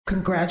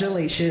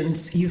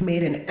Congratulations, you've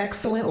made an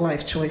excellent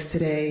life choice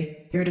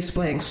today. You're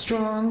displaying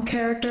strong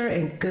character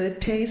and good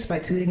taste by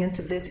tuning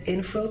into this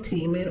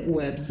infotainment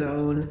web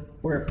zone.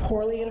 We're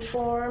poorly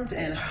informed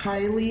and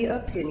highly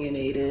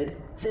opinionated.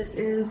 This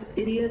is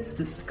Idiots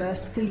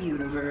Discuss the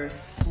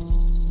Universe.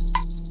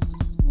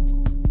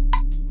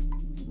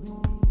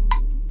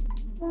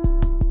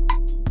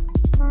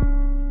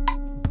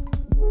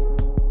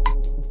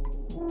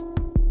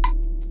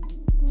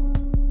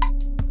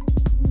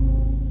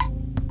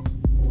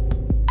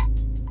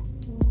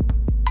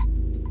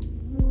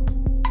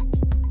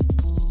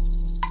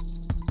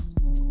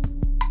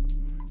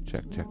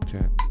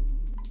 Check.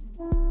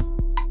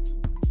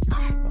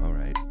 All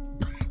right.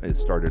 It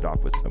started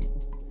off with some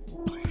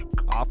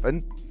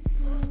coughing.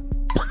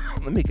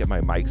 Let me get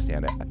my mic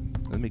stand.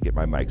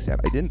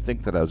 I didn't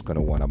think that I was going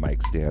to want a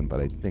mic stand, but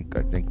I think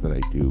that I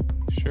do.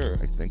 Sure.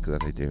 I think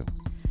that I do.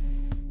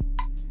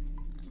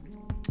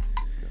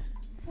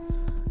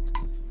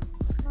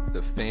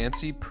 The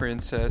fancy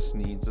princess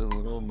needs a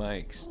little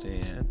mic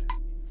stand.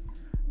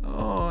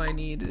 Oh, I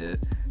need it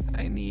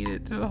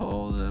to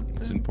hold up.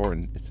 It's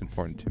important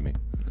to me.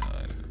 No,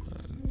 it's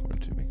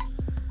important to me.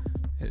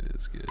 It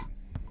is good.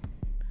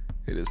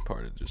 It is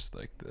part of just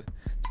like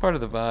it's part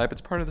of the vibe.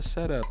 It's part of the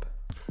setup.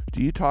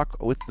 Do you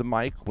talk with the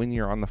mic when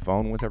you're on the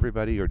phone with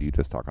everybody, or do you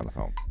just talk on the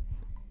phone?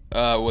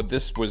 Well,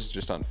 this was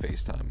just on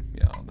FaceTime.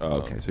 Yeah, on the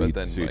phone. Okay, so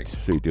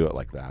you do it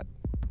like that.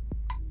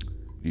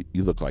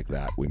 You look like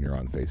that when you're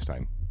on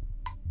FaceTime.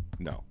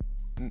 No.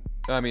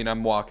 I mean,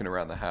 I'm walking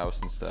around the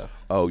house and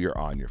stuff. Oh, you're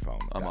on your phone.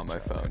 I'm on my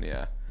phone, okay.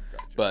 yeah.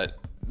 Gotcha. But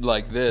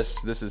like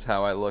this is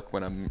how I look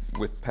when I'm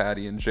with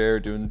Patty and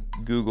Jared doing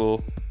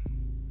Google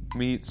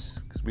Meets,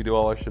 because we do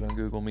all our shit on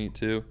Google Meet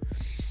too.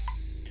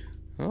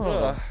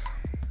 Oh.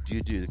 Do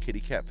you do the kitty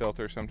cat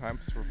filter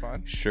sometimes for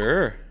fun?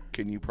 Sure.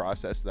 Can you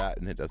process that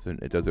and it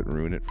doesn't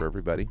ruin it for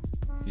everybody?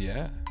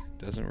 Yeah, it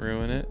doesn't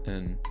ruin it,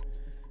 and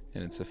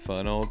it's a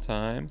fun old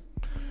time.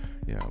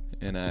 Yeah.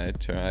 And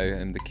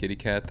I'm the kitty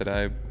cat that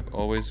I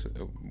always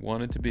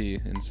wanted to be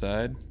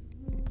inside.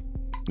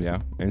 Yeah.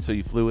 And so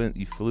you flew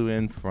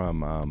in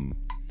from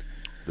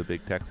the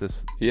big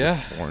Texas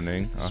this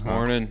morning. This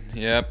morning.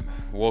 Yep.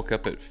 Woke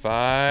up at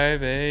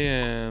 5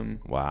 a.m.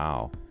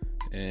 Wow.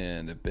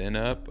 And I've been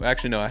up.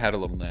 Actually, no, I had a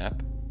little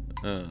nap.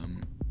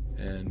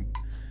 And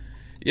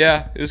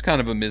yeah, it was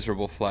kind of a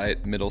miserable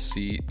flight, middle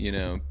seat,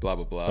 blah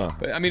blah blah.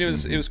 But I mean,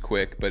 it was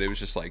quick, but it was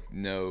just like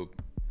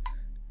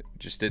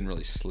just didn't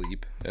really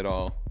sleep at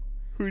all.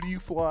 Who do you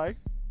fly?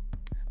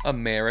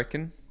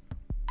 American.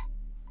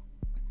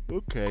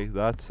 Okay,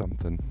 that's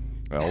something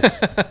else.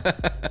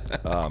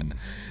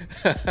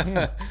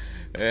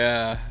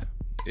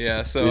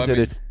 Yeah. So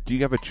do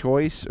you have a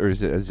choice, or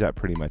is that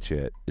pretty much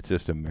it? It's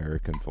just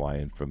American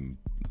flying from.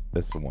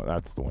 That's the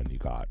one you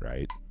got,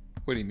 right?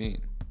 What do you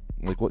mean?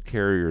 Like, what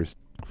carriers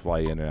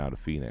fly in and out of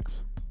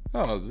Phoenix?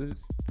 Oh,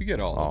 you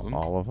get all of them.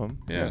 All of them?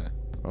 Yeah.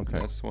 Okay.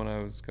 That's the one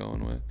I was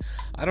going with.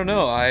 I don't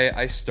know.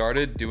 I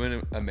started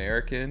doing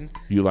American.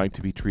 You like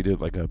to be treated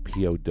like a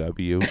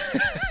POW?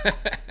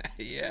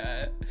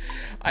 Yeah.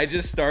 I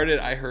just started.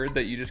 I heard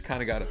that you just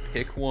kind of got to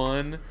pick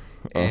one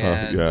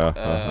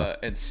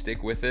and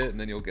stick with it, and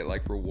then you'll get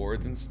like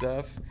rewards and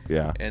stuff.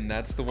 Yeah. And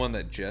that's the one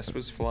that Jess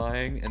was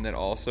flying, and then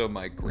also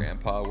my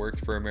grandpa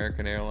worked for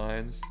American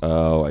Airlines.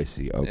 Oh, I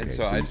see. Okay. And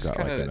so I you've just got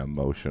kinda, like an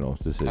emotional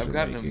decision. I've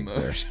got an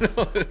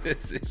emotional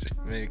decision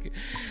making,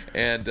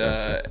 and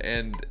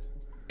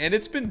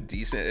it's been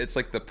decent. It's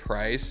like the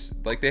price,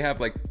 like they have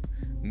like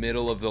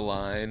middle of the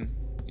line,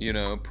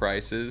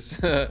 prices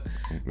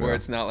where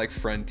it's not like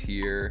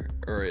Frontier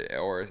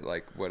or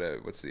like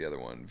what's the other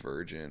one,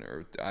 Virgin,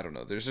 or I don't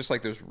know. There's just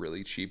like those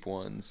really cheap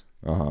ones.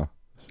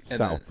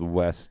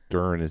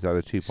 Southwestern, is that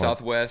a cheap one?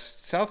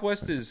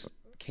 Southwest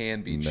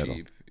can be Middle.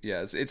 cheap.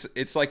 Yeah, it's like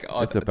it's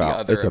the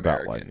other it's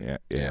about American. like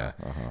yeah.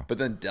 But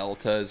then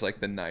Delta is like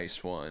the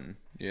nice one,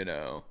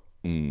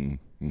 Mm-hmm.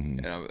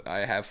 And I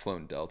have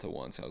flown Delta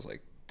once. I was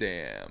like,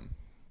 damn,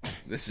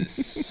 this is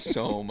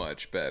so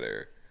much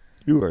better.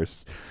 You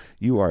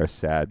are a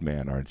sad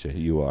man, aren't you?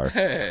 You are.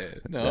 Hey,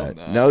 no, I'm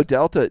not. No,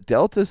 Delta's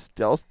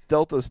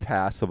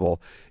passable.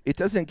 It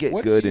doesn't get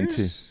good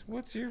into.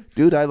 What's your?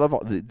 Dude, I love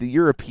all the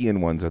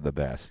European ones are the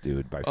best,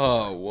 dude. By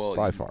far. Oh well,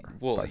 by far.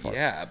 Well, by far.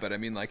 yeah, but I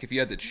mean, like, if you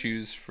had to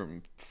choose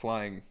from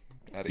flying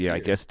out of here. I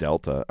guess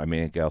Delta.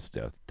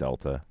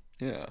 Delta.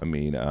 Yeah. I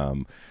mean,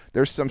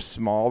 there's some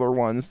smaller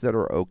ones that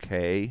are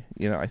okay.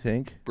 I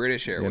think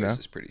British Airways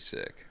is pretty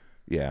sick.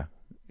 Yeah.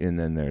 And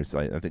then there's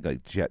I think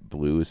like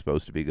JetBlue is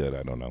supposed to be good.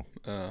 I don't know.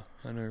 I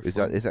never is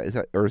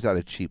that or is that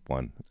a cheap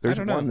one? There's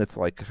one know. That's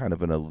like kind of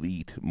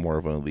more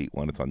of an elite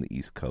one. It's on the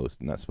East Coast,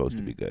 and that's supposed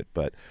to be good.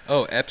 But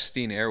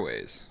Epstein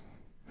Airways.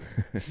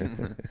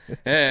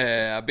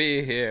 Hey, I'll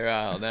be here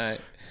all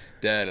night.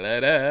 Da da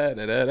da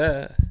da da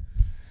da.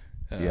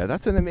 Yeah,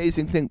 that's an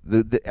amazing thing.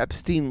 The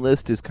Epstein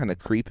list is kind of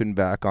creeping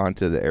back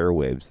onto the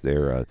airwaves.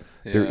 They're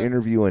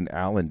interviewing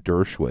Alan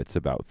Dershowitz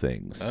about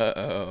things.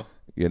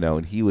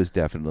 And he was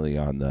definitely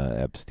on the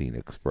Epstein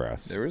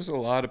Express. There was a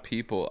lot of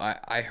people.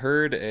 I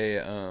heard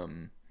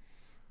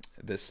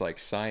this like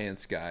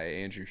science guy,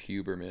 Andrew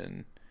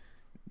Huberman,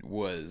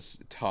 was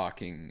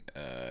talking.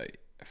 I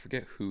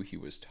forget who he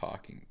was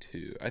talking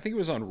to. I think it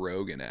was on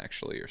Rogan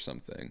actually or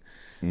something.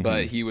 Mm-hmm.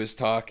 But he was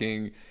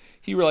talking.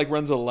 He like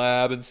runs a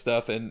lab and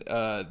stuff, and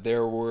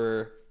there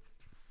were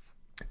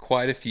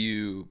quite a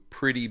few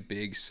pretty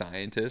big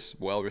scientists,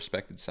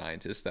 well-respected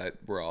scientists, that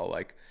were all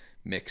like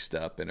mixed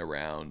up and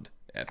around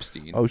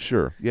Epstein. Oh,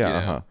 sure,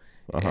 yeah,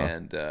 you know?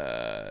 And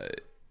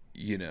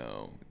you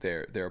know,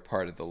 they're a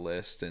part of the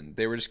list, and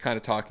they were just kind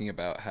of talking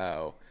about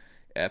how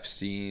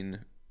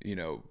Epstein, you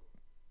know,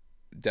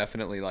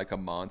 definitely like a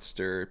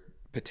monster,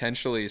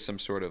 potentially some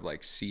sort of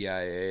like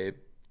CIA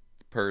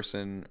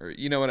person, or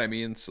you know what I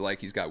mean? So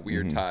like he's got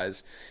weird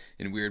ties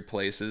in weird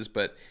places,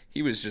 but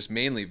he was just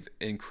mainly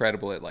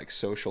incredible at like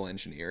social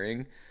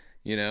engineering,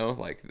 you know,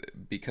 like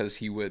because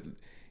he would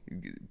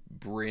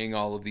bring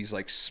all of these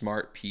like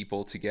smart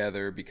people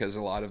together, because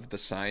a lot of the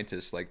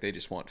scientists, like they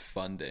just want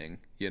funding,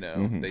 you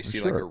know, they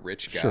see like a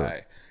rich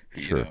guy,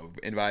 you know,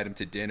 invite him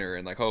to dinner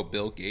and like, oh,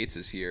 Bill Gates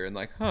is here, and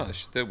like, huh,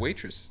 the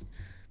waitress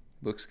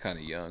looks kind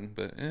of young,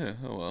 but yeah,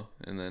 oh well.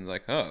 And then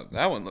like, oh,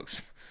 that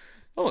looks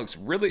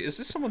really, is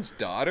this someone's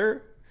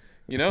daughter?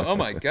 You know, oh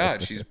my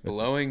God, she's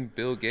blowing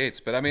Bill Gates.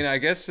 But I mean, I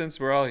guess since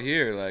we're all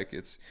here, like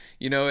it's,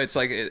 you know, it's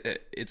like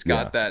it's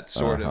got that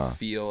sort of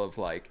feel of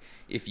like,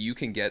 if you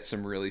can get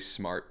some really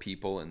smart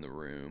people in the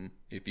room,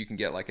 if you can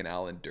get like an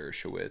Alan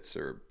Dershowitz,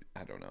 or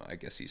I don't know, I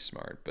guess he's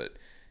smart, but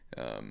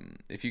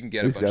if you can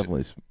get he's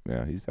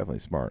definitely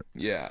smart.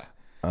 Yeah.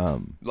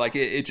 Like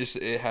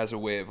it has a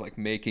way of like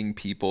making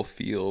people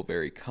feel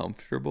very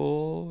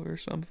comfortable or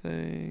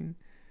something.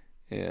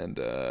 And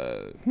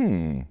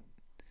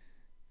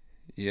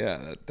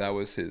yeah, that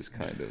was his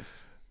kind of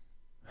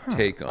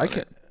take on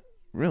it.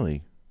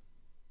 Really?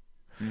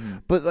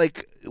 But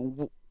like,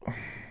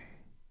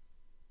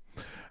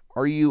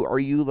 are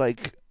you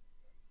like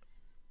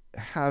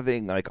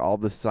having like all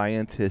the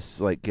scientists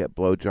like get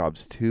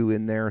blowjobs too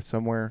in there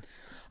somewhere?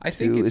 I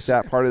think is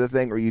that part of the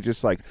thing, or are you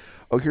just like,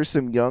 oh, here's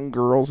some young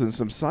girls and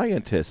some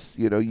scientists,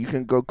 you know, you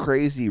can go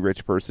crazy,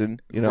 rich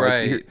person, you know,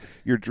 right. Like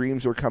your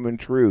dreams are coming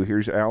true.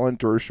 Here's Alan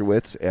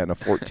Dershowitz and a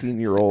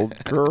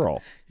 14-year-old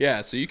girl.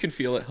 Yeah, so you can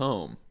feel at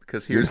home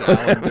because here's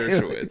Alan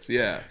Dershowitz.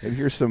 Yeah, and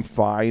here's some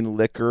fine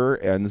liquor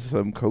and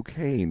some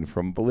cocaine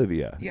from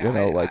Bolivia. Yeah, you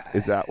know,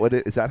 is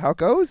that how it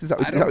goes? Is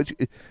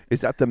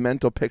that the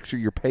mental picture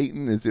you're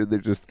painting? Is there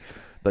just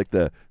like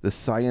the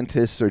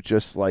scientists are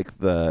just like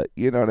the,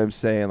 you know what I'm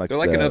saying? Like they're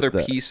like another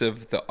piece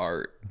of the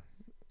art.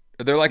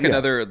 They're like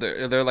another.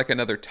 They're like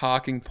another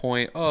talking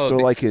point. Oh, so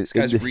like this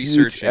guy's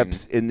researching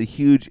in the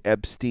huge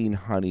Epstein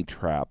honey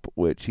trap,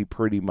 which he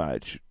pretty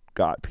much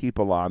got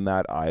people on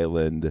that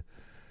island,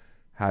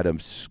 had them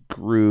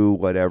screw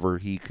whatever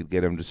he could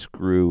get them to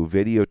screw,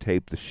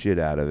 videotape the shit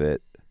out of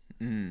it,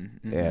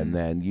 and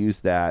then use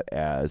that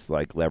as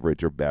like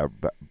leverage or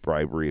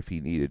bribery if he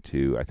needed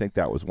to. I think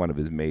that was one of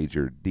his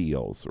major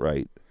deals,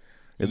 right?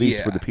 At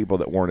least for the people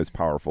that weren't as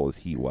powerful as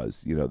he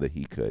was, you know, that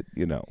he could,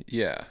 you know.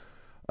 Yeah.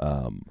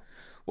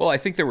 Well, I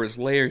think there was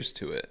layers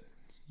to it.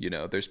 You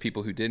know, there's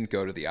people who didn't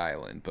go to the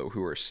island, but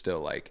who are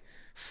still like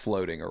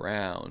floating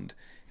around.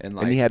 And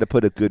he had to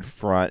put a good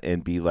front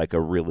and be like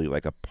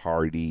a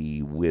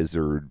party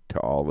wizard to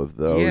all of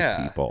those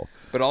people.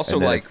 But also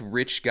like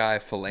rich guy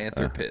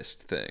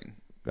philanthropist thing.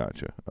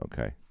 Gotcha.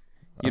 Okay.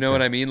 You know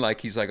what I mean?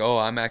 Like he's like, oh,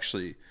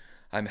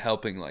 I'm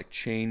helping like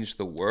change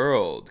the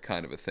world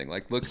kind of a thing.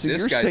 Like, look,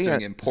 this guy's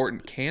doing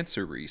important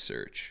cancer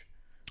research.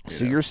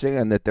 So you're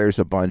saying that there's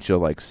a bunch of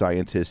like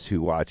scientists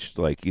who watched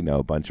like, you know,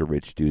 a bunch of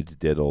rich dudes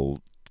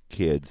diddle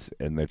kids,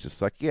 and they're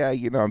just like, yeah,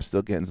 you know, I'm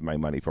still getting my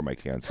money for my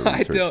cancer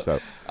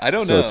research. I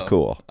don't know. It's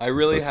cool. I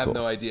really have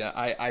no idea.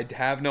 I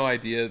have no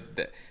idea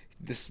that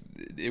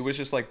it was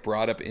just like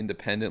brought up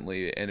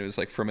independently, and it was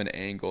like from an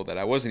angle that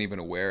I wasn't even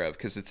aware of,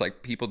 because it's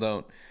like people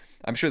don't.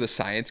 I'm sure the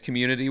science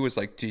community was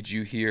like, did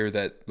you hear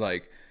that?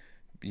 Like,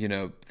 you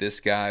know, this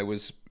guy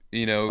was,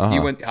 you know,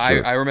 he went. Sure.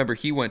 I remember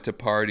he went to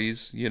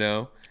parties, you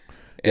know.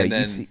 And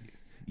then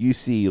you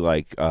see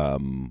like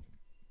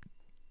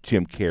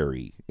Jim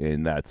Carrey,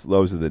 and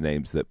those are the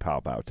names that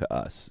pop out to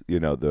us. You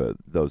know,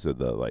 those are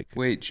the like.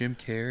 Wait, Jim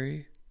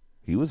Carrey?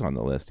 He was on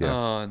the list, yeah.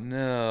 Oh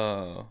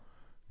no.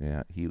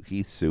 Yeah,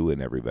 he's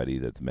suing everybody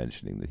that's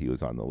mentioning that he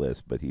was on the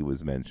list, but he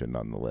was mentioned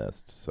on the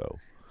list, so.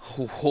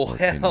 Well,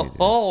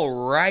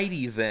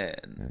 alrighty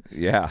then.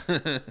 Yeah,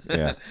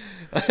 yeah.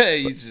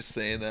 He's just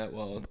saying that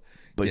while.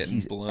 But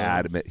he's blown.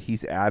 Adamant.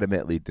 He's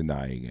adamantly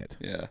denying it.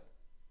 Yeah.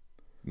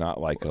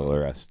 Not like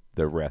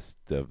the rest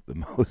of the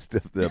most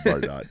of them are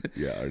not.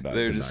 Yeah, are not.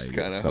 They're just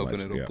kind of hoping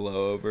it'll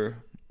blow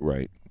over.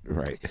 Right.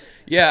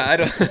 Yeah,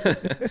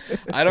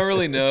 I don't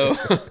really know.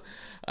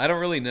 I don't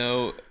really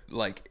know.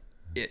 Like,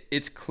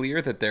 it's clear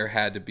that there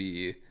had to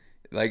be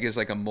like it's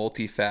like a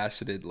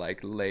multifaceted, like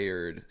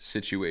layered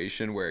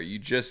situation where you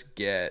just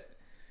get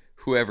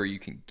whoever you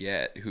can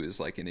get who is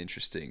like an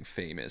interesting,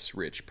 famous,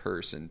 rich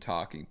person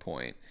talking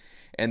point,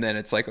 and then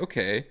it's like,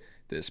 okay,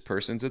 this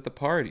person's at the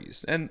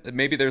parties, and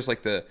maybe there's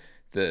like the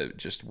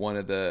just one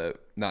of the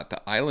not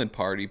the island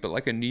party, but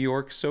like a New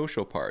York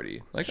social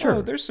party. Like, Sure,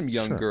 oh, there's some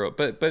young sure. girl,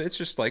 but it's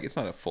just like it's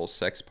not a full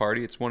sex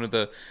party. It's one of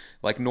the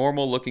like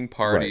normal looking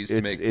parties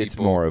to make It's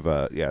people more of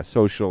a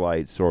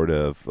socialite sort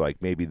of,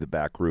 like maybe the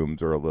back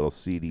rooms are a little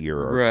seedier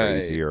or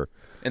crazier.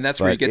 And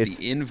that's where you but get it's-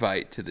 the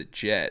invite to the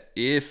jet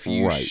if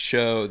you Right.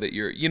 show that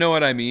you're. You know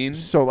what I mean?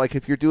 So like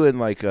if you're doing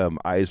like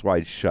Eyes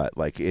Wide Shut,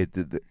 like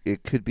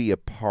it could be a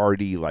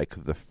party like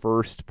the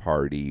first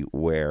party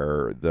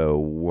where the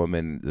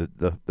woman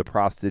the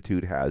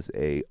prostitute has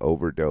a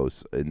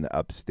overdose in the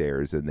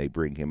upstairs and they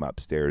bring him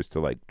upstairs to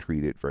like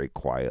treat it very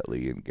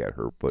quietly and get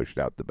her pushed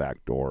out the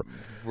back door,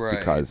 Right.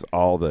 because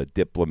all the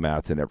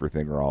diplomats and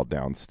everything are all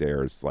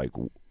downstairs like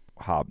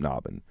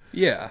hobnobbing.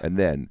 Yeah. And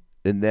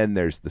then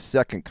there's the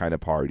second kind of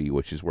party,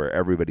 which is where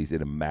everybody's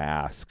in a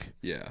mask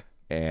Yeah.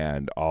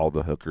 and all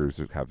the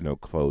hookers have no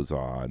clothes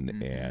on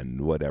Mm-hmm.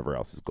 and whatever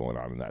else is going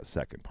on in that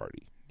second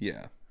party.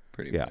 Yeah.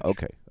 Pretty Yeah, much.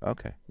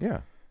 okay.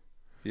 Yeah.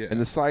 Yeah. And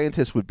the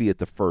scientists would be at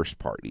the first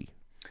party.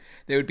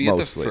 They would be at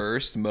Mostly. the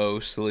first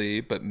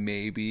mostly, but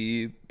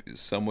maybe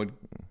some would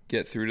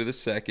get through to the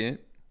second.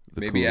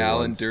 Maybe cooler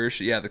Alan ones.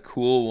 Dersh, yeah, the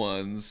cool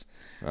ones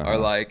are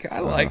like,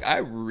 I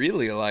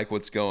really like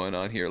what's going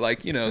on here.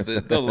 Like, you know,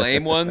 the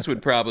lame ones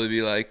would probably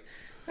be like,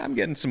 I'm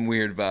getting some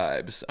weird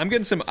vibes. I'm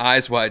getting some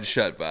Eyes Wide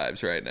Shut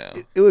vibes right now.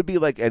 It would be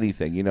like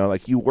anything,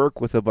 like you work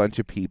with a bunch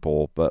of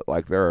people, but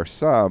like there are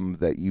some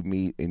that you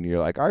meet and you're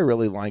like, I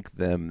really like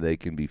them. They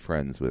can be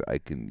friends with, I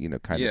can,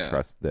 kind Yeah. of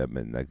trust them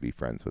and like be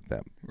friends with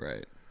them.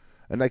 Right.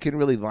 And I can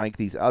really like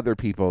these other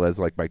people as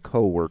like my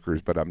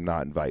coworkers, but I'm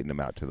not inviting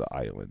them out to the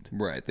island.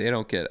 Right. They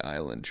don't get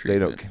island They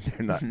treatment.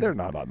 don't. They're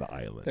not on the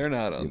island. They're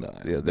not on the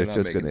island. Yeah, they're they're not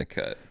just making gonna. the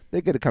cut.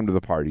 They get to come to the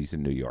parties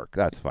in New York.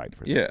 That's fine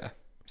for them. Yeah.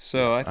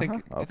 So I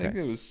think I think okay.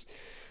 it was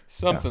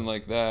something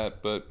like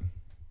that, but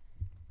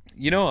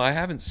I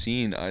haven't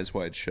seen Eyes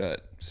Wide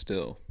Shut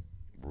still.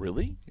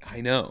 Really?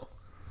 I know.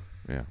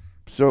 Yeah.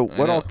 So I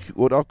what know.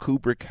 all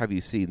Kubrick have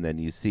you seen? Then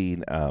you've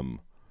seen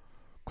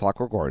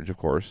Clockwork Orange, of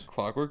course.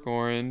 Clockwork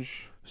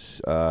Orange,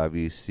 Have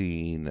you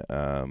seen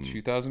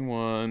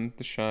 2001,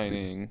 The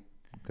Shining.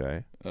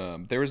 okay,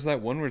 There was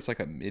that one where it's like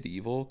a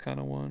medieval kind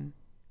of one.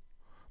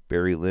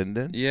 Barry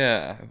Lyndon?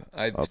 Yeah,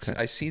 Okay.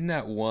 I seen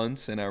that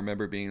once, and I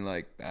remember being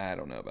like, I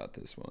don't know about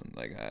this one.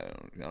 Like, I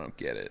don't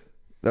get it.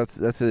 That's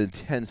an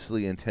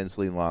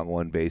intensely long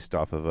one based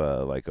off of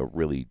a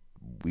really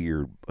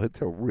weird. It's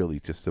a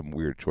really just some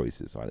weird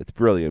choices on it. It's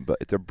brilliant, but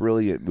it's a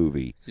brilliant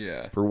movie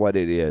Yeah, for what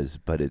it is.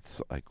 But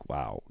it's like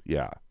wow,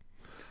 yeah.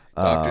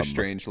 Doctor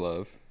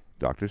Strangelove.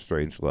 Doctor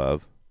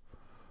Strangelove.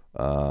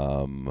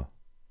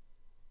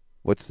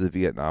 What's the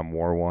Vietnam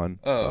War one?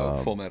 Oh,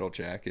 Full Metal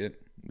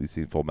Jacket. You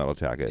seen Full Metal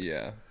Jacket?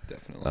 Yeah,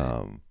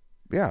 definitely.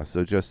 Yeah.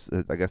 So just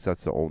I guess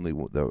that's the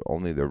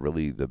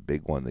really the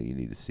big one that you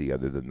need to see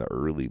other than the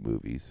early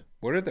movies.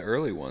 What are the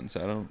early ones?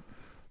 I don't.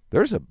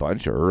 There's a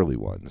bunch of early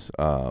ones.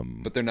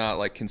 But they're not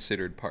like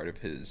considered part of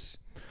his.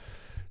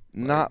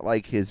 Not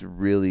like his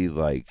really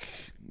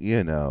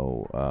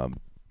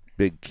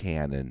big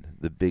canon,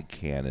 the big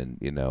canon,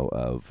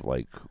 of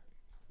like,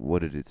 what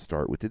did it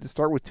start with? Did it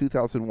start with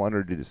 2001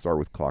 or did it start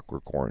with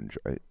Clockwork Orange?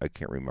 I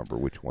can't remember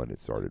which one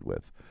it started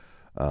with.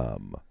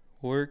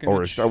 We're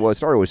gonna It started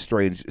with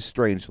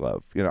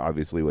Strangelove.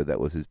 Obviously that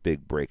was his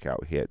big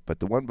breakout hit. But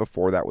the one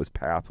before that was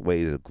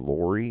Pathway to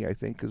Glory, I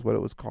think is what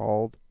it was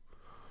called.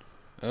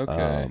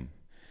 Okay.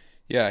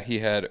 Yeah, he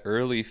had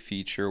early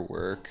feature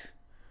work.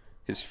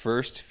 His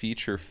first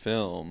feature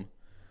film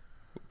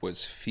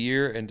was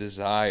Fear and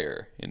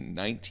Desire in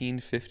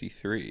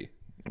 1953.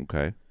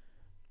 Okay.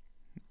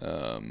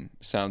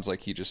 Sounds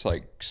like he just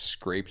like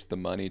scraped the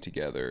money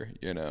together,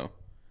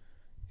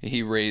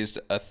 He raised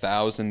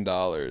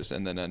 $1,000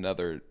 and then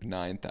another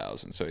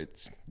 $9,000. So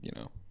it's,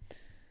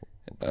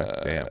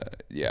 Damn.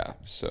 yeah.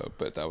 So,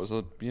 but that was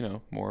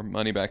more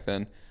money back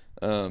then.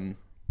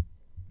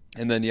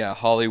 And then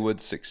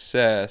Hollywood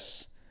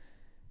success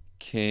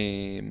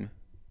came.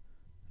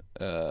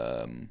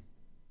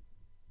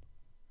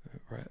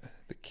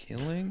 The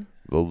Killing.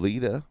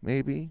 Lolita,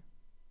 maybe.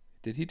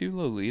 Did he do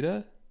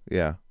Lolita?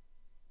 Yeah.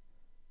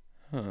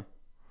 Huh.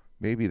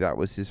 Maybe that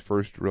was his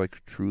first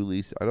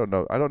truly. I don't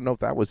know. I don't know if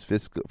that was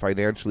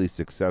financially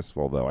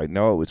successful though. I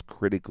know it was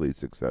critically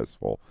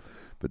successful,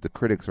 but the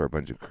critics are a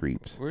bunch of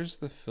creeps. Where's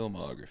the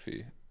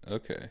filmography?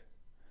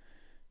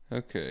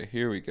 Okay,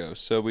 here we go.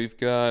 So we've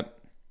got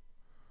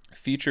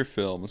feature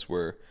films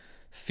were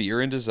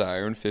Fear and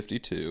Desire in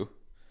 52,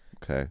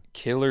 Okay.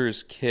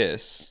 Killer's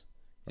Kiss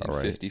in All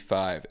right.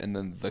 55, and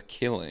then The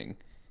Killing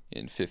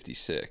in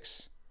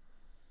 56.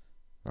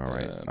 All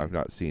right. I've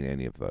not seen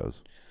any of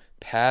those.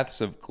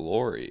 Paths of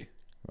Glory.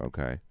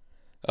 Okay.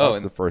 Oh, That's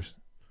and the first.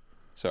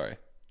 sorry.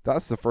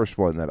 That's the first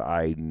one that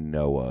I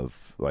know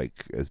of,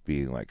 like as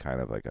being like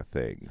kind of like a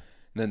thing.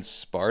 And then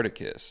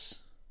Spartacus.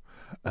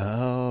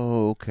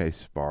 Oh, okay.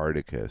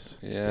 Spartacus.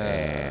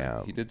 Yeah.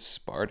 Damn. He did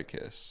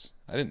Spartacus.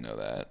 I didn't know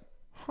that.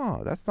 Huh.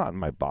 That's not in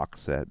my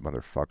box set,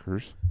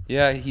 motherfuckers.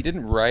 Yeah, he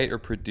didn't write or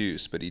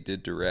produce, but he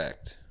did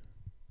direct.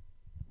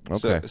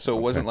 Okay. So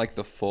it wasn't like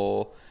the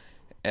full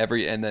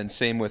and then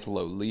same with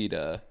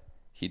Lolita.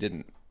 he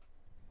didn't.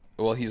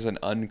 Well, he's an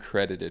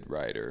uncredited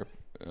writer,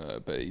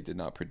 but he did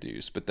not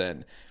produce. But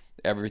then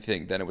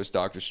then it was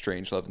Doctor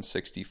Strangelove in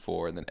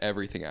 '64, and then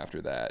everything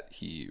after that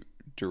he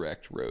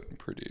wrote, and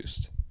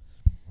produced.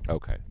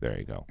 Okay, there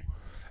you go.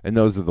 And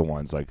those are the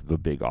ones like the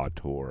big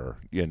auteur.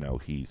 You know,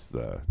 he's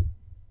the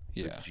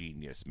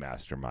genius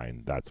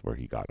mastermind. That's where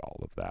he got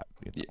all of that.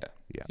 You know?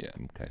 Yeah.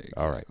 Okay.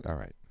 Exactly. All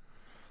right.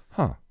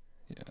 Huh.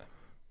 Yeah.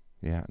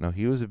 Yeah. No,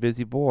 he was a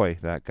busy boy,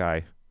 that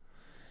guy.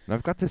 And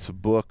I've got this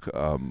book,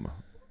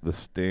 the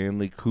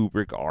Stanley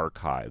Kubrick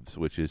Archives,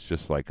 which is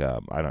just like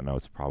I don't know,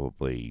 it's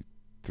probably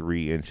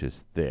 3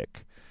 inches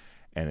thick,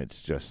 and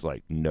it's just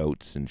like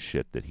notes and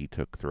shit that he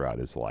took throughout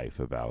his life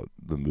about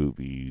the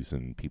movies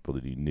and people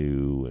that he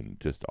knew, and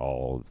just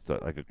all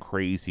like a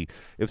crazy.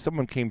 If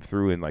someone came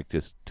through and like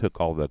just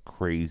took all the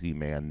crazy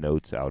man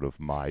notes out of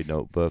my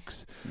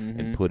notebooks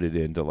and put it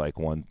into like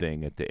one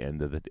thing at the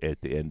end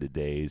of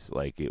days,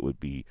 like it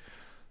would be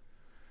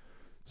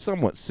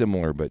somewhat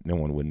similar, but no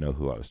one would know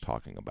who I was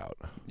talking about.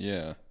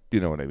 Yeah. You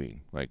know what I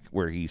mean? Like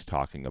where he's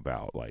talking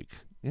about, like,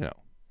 you know,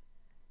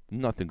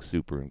 nothing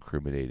super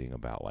incriminating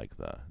about like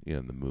the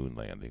moon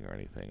landing or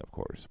anything, of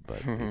course,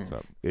 but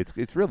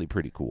it's really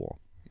pretty cool.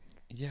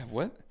 Yeah.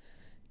 What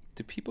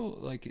do people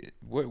like?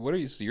 What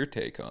is your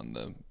take on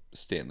the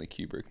Stanley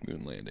Kubrick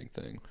moon landing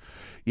thing?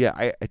 Yeah,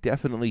 I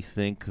definitely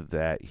think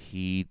that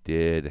he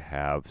did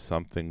have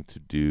something to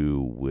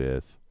do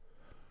with.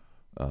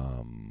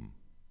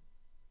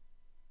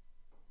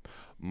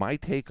 My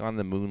take on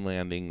the moon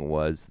landing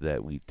was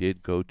that we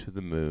did go to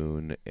the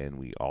moon, and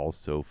we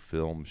also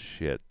filmed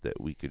shit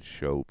that we could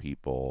show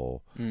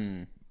people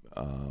in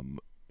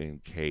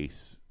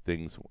case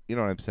things, you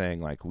know what I'm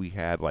saying? Like we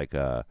had like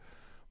a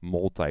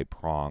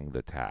multi-pronged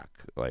attack,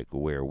 like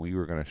where we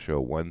were going to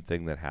show one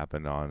thing that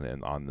happened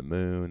on the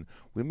moon.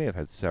 We may have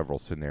had several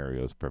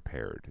scenarios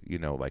prepared. You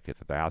know, like if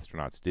the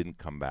astronauts didn't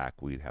come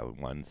back, we'd have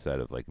one set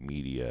of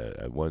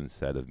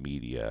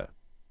media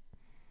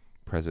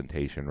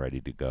presentation ready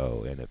to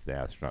go, and if the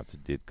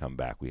astronauts did come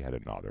back, we had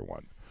another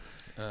one.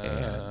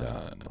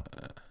 And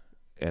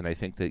I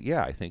think that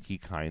I think he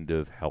kind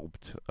of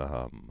helped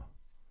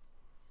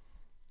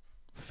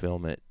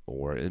film it,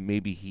 or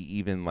maybe he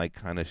even like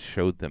kind of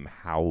showed them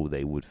how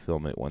they would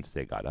film it once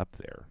they got up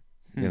there.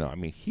 You know, I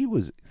mean, he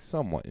was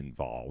somewhat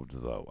involved,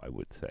 though, I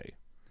would say.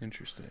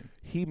 Interesting.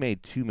 He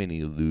made too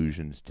many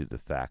allusions to the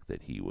fact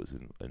that he was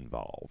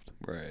involved.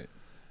 Right.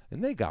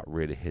 And they got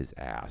rid of his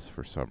ass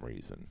for some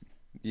reason.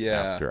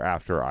 Yeah.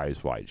 After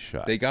Eyes Wide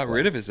Shut. They got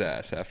rid of his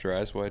ass after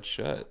Eyes Wide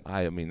Shut.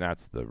 I mean,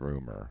 that's the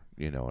rumor.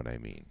 You know what I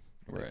mean?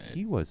 Like, Right.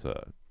 He was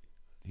a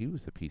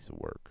piece of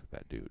work,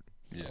 that dude.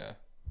 So. Yeah.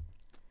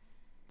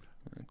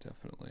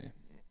 Definitely.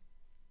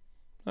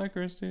 Hi,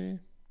 Christy.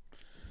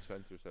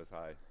 Spencer says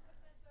hi.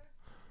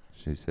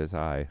 She says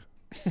hi.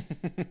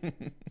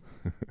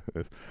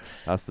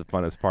 That's the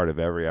funnest part of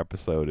every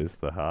episode is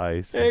the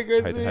hi. Hey,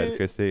 Christy. Hi,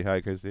 Christy.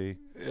 Hi, Christy.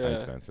 Yeah.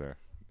 Hi, Spencer.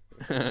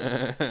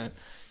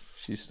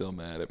 She's still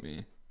mad at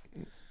me.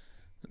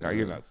 Are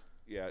you nuts?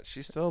 Yeah,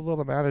 she's still a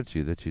little mad at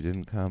you that you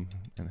didn't come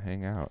and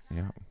hang out.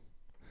 Yeah.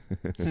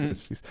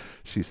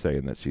 she's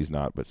saying that she's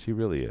not, but she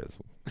really is.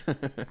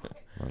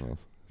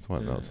 It's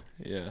one of those.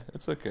 Yeah,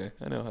 it's okay.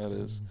 I know how it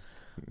is.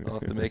 I'll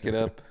have to make it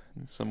up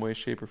in some way,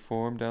 shape, or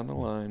form down the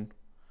line.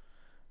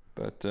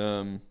 But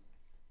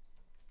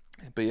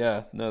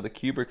yeah, no, the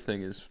Kubrick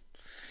thing is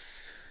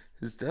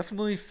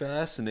definitely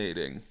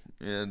fascinating.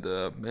 And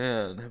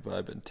man, have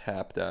I been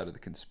tapped out of the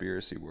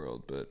conspiracy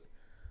world. But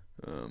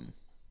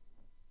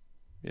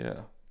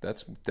yeah,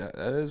 that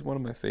is one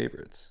of my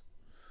favorites.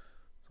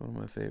 It's one of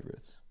my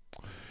favorites.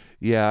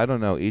 Yeah, I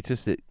don't know.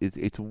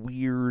 It's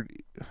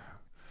weird.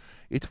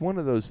 It's one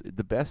of those.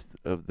 The best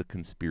of the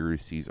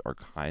conspiracies are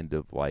kind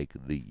of like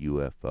the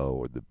UFO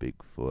or the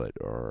Bigfoot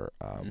or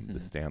the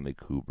Stanley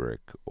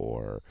Kubrick,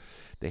 or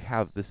they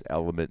have this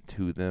element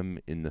to them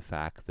in the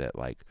fact that,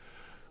 like,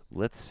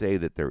 let's say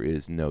that there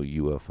is no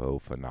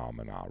UFO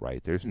phenomena,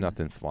 right? There's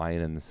nothing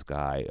flying in the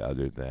sky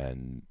other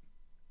than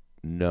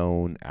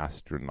known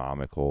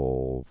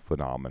astronomical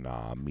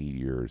phenomena,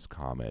 meteors,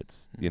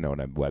 comets,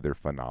 weather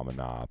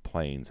phenomena,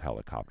 planes,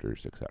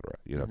 helicopters, etc.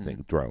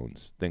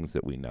 Drones, things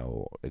that we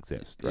know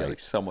exist, right? Yeah, like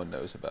someone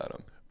knows about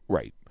them.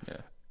 Right.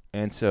 Yeah.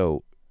 And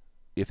so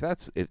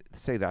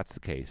say that's the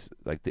case,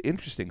 like the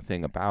interesting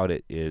thing about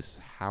it is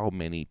how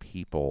many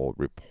people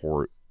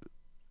report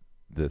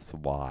this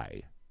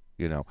lie.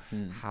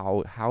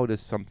 How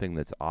does something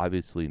that's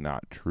obviously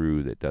not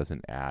true, that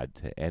doesn't add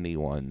to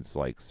anyone's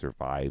like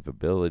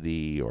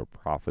survivability or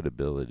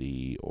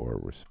profitability or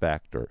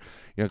respect, or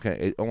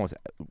it almost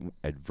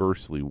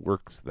adversely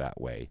works that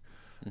way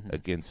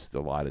against a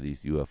lot of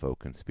these UFO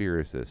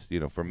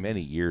conspiracists. For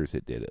many years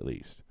it did, at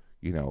least.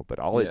 But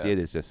all it did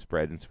is just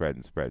spread and spread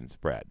and spread and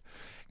spread.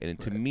 And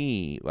to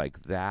me,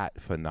 like,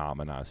 that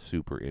phenomena is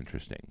super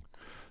interesting.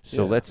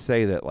 So let's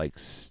say that like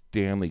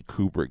Stanley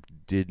Kubrick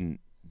didn't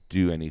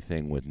do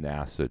anything with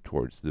NASA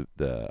towards the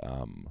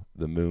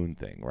moon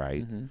thing,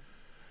 right?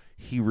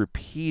 he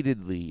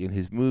repeatedly in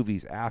his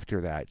movies after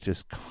that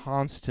just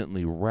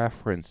constantly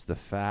referenced the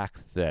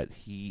fact that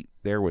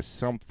there was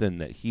something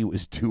that he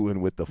was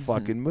doing with the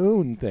fucking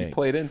moon thing. He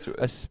played into it.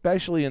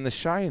 Especially in The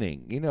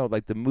Shining. You know,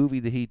 like the movie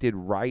that he did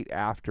right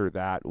after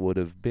that would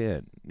have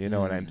been. You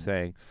know what I'm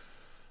saying?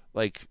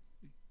 Like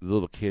the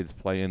little kids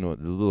playing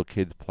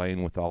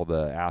with all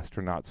the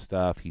astronaut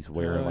stuff. He's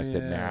wearing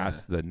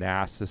the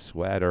NASA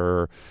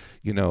sweater.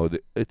 You know,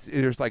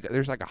 there's like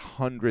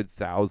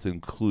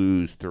 100,000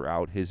 clues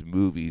throughout his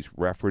movies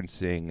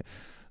referencing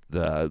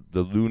the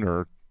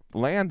lunar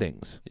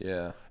landings.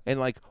 Yeah. And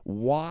like,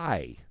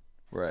 why?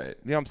 Right.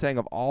 You know what I'm saying?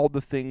 Of all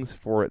the things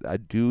for a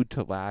dude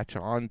to latch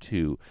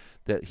onto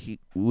that he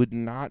would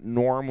not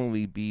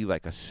normally be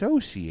like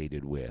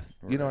associated with.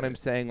 You know what I'm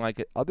saying?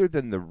 Like, other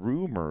than the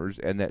rumors,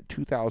 and that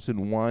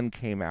 2001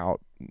 came out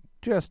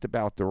just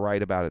about the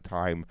right about a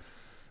time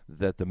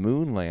that the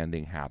moon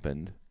landing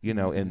happened, you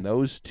know, and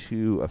those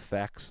two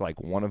effects,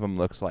 like one of them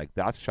looks like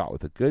that's shot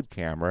with a good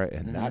camera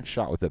and that's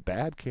shot with a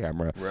bad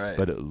camera,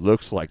 but it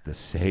looks like the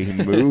same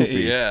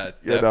movie. Yeah,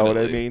 definitely. You know what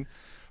I mean?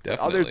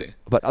 Definitely.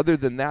 But other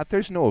than that,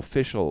 there's no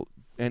official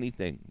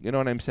anything. You know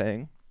what I'm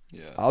saying?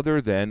 Yeah.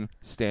 Other than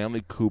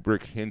Stanley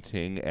Kubrick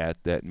hinting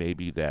at that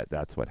maybe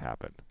that's what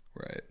happened.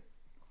 Right.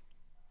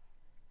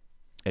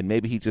 And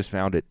maybe he just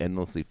found it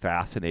endlessly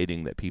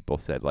fascinating that people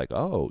said, like,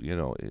 oh, you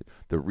know,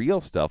 the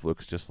real stuff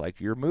looks just like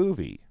your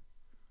movie.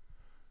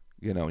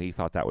 You know, he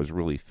thought that was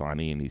really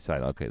funny, and he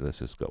said, okay, let's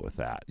just go with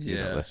that. Yeah.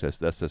 You know,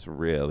 let's just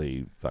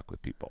really fuck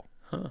with people.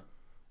 Huh.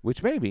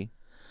 Which maybe,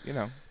 you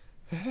know.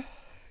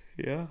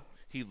 Yeah.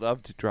 He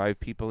loved to drive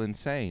people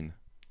insane.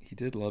 He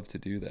did love to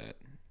do that.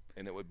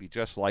 And it would be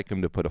just like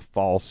him to put a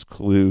false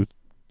clue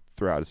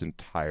throughout his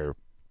entire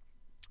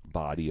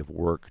body of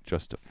work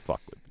just to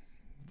fuck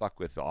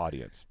with the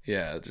audience.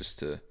 Yeah, just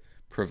to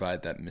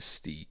provide that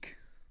mystique.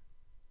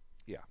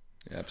 Yeah.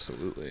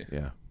 Absolutely.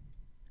 Yeah.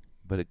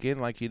 But again,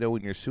 like, you know,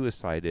 when you're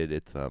suicided,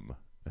 it's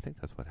I think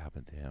that's what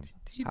happened to him.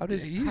 He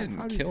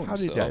didn't kill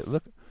himself.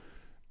 Look,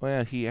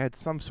 well, he had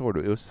some sort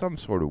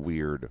of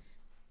weird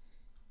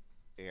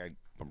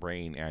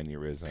brain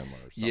aneurysm or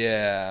something.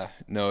 Yeah,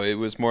 no, it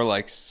was more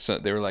like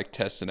they were like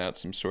testing out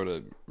some sort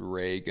of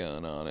ray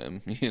gun on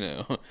him, you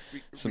know,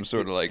 some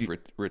sort of like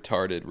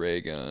retarded ray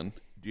gun.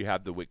 Do you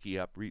have the wiki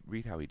up?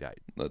 Read how he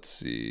died. Let's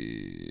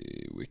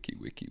see, wiki,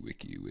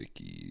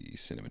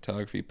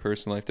 cinematography,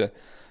 personal life death.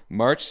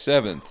 March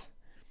 7th,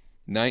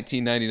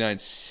 1999,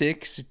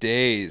 6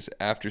 days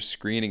after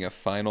screening a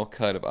final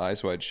cut of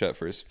Eyes Wide Shut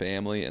for his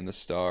family and the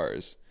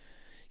stars.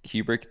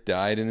 Kubrick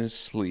died in his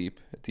sleep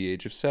at the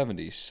age of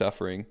 70,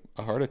 suffering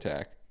a heart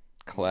attack.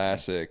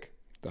 Classic,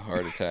 the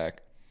heart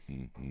attack.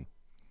 Mm-hmm.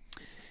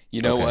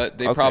 You know what?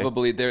 They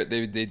probably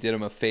they did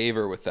him a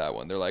favor with that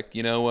one. They're like,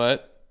 you know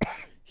what?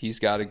 He's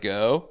got to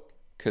go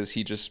because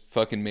he just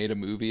fucking made a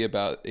movie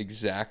about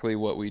exactly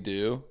what we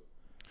do.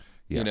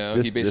 Yeah, you know,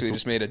 he basically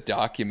just made a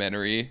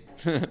documentary.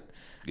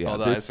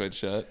 Called Eyes Wide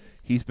Shut.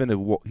 He's been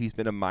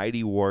a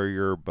mighty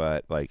warrior,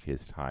 but like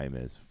his time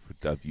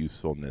of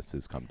usefulness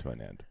has come to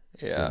an end.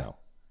 Yeah. You know,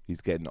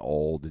 he's getting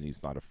old and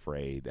he's not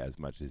afraid as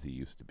much as he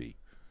used to be.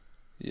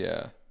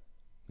 Yeah.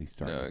 He's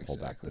starting to pull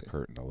back the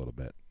curtain a little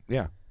bit.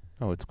 Yeah.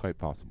 Oh, it's quite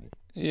possible.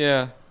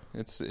 Yeah.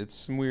 It's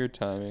some weird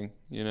timing,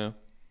 you know.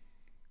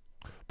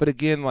 But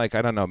again, like,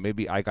 I don't know,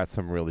 maybe I got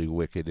some really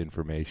wicked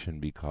information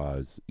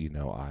because, you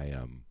know,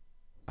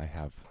 I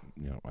have,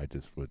 you know, I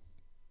just would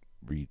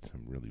read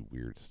some really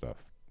weird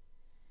stuff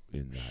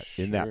in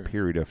that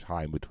period of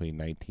time between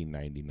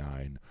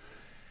 1999.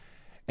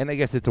 And I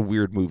guess it's a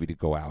weird movie to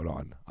go out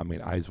on. I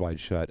mean, Eyes Wide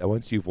Shut.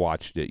 Once you've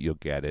watched it, you'll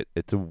get it.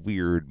 It's a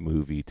weird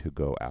movie to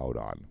go out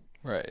on.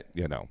 Right.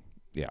 You know,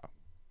 yeah.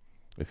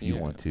 If you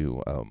want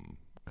to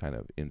kind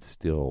of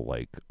instill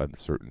like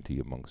uncertainty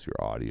amongst your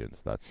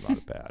audience, that's not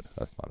a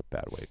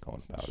bad way of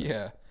going about it.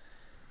 Yeah.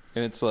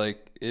 And it's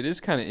like, it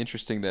is kind of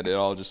interesting that it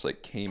all just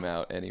like came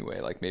out anyway.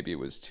 Like maybe it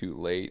was too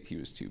late. He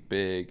was too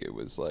big. It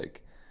was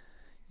like,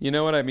 you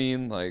know what I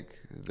mean? Like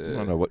I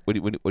don't know. What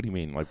do you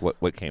mean? Like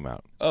what came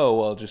out? Oh,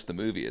 well, just the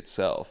movie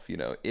itself. You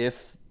know,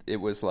 if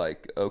it was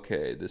like,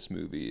 okay, this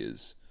movie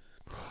is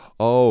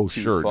too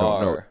sure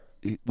far.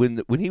 No.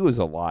 When he was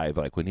alive,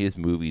 like when his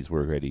movies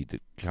were ready to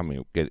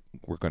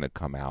were going to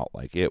come out,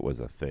 like it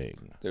was a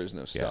thing. There's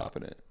no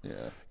stopping it.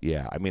 Yeah.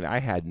 Yeah. I mean, I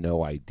had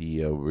no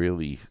idea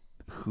really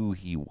who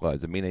he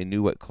was. I mean, I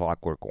knew what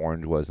Clockwork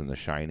Orange was and The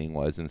Shining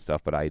was and stuff,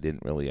 but I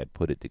didn't really had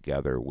put it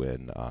together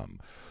when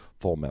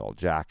Full Metal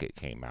Jacket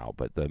came out.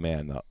 But the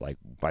man, like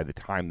by the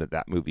time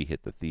that movie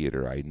hit the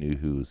theater, I knew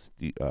who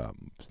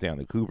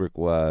Stanley Kubrick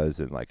was,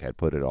 and like had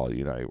put it all.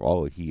 You know,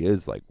 oh, he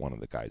is like one of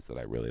the guys that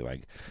I really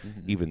like,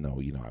 even though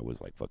you know I was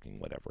like fucking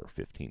whatever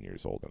 15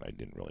 years old and I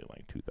didn't really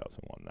like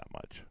 2001 that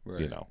much. Right.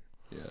 You know.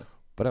 Yeah.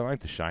 But I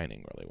liked The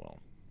Shining really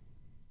well.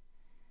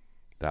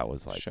 That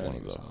was like Shining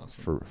one of the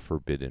awesome.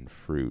 forbidden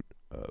fruit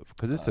of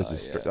because it's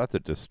that's a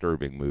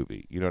disturbing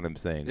movie. You know what I'm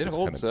saying? It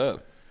holds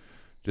up.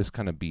 just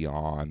kind of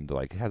beyond,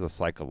 like, it has a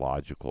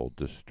psychological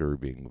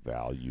disturbing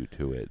value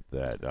to it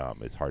that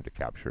is hard to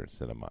capture in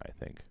cinema, I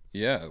think.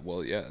 Yeah,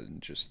 well, yeah,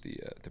 and just the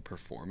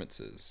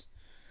performances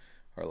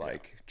are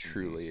like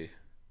truly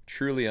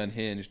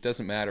unhinged.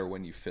 Doesn't matter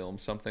when you film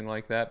something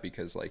like that,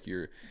 because like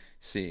you're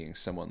seeing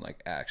someone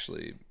like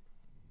actually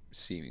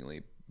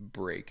seemingly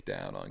break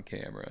down on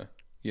camera,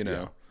 you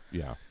know?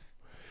 Yeah.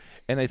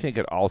 And I think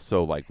it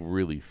also like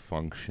really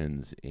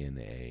functions in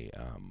a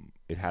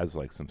it has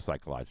like some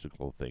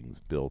psychological things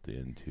built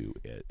into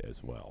it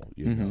as well.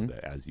 You know,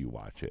 that as you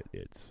watch it,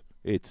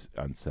 it's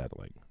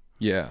unsettling.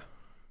 Yeah,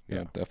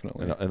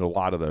 definitely. And a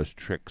lot of those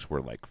tricks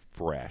were like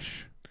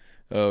fresh.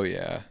 Oh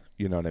yeah,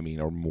 you know what I mean,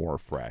 or more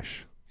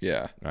fresh.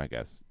 Yeah, I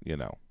guess, you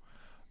know.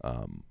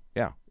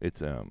 That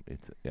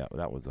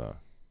was a.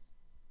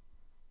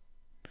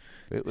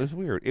 It was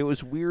weird. It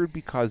was weird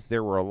because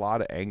there were a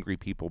lot of angry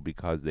people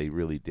because they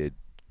really did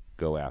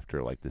go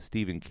after like the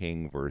Stephen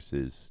King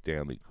versus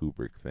Stanley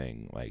Kubrick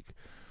thing. Like,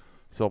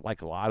 so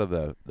like a lot of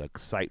the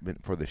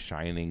excitement for The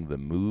Shining, the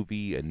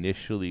movie,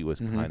 initially was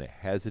kind of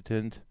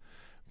hesitant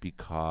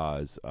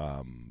because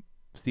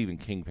Stephen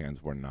King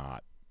fans were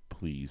not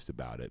pleased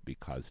about it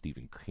because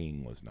Stephen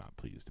King was not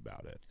pleased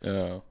about it.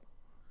 Oh.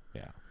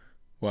 Yeah.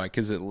 Why?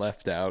 Because it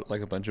left out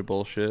like a bunch of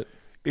bullshit?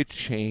 It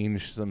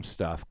changed some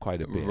stuff quite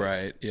a bit.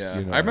 Right, yeah.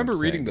 You know I remember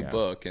reading saying? the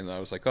book, and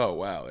I was like, oh,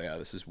 wow, yeah,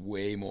 this is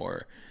way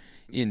more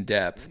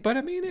in-depth. But,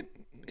 I mean, it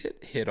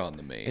hit on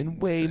the main and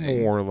way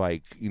thing. more,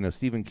 like, you know,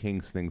 Stephen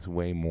King's thing's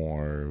way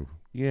more,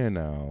 you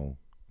know,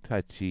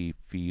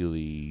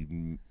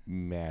 touchy-feely,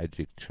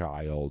 magic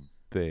child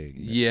thing.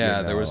 Yeah,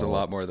 you there was a know?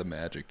 lot more of the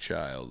magic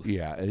child.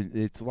 Yeah,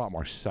 it's a lot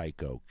more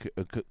psycho.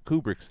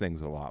 Kubrick's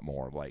thing's a lot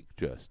more, like,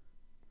 just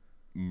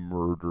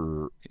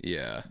murder.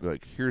 Yeah.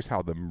 Like, here's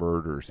how the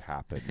murders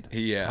happened.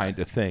 Yeah. Kind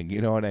of thing.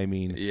 You know what I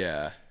mean?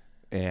 Yeah.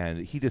 And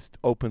he just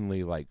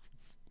openly, like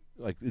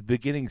the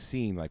beginning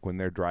scene, like when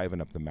they're driving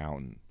up the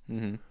mountain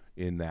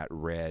in that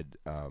red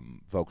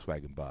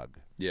Volkswagen Bug.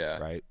 Yeah.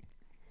 Right?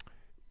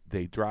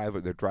 They're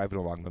driving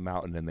along the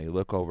mountain, and they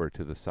look over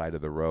to the side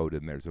of the road,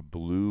 and there's a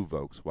blue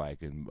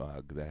Volkswagen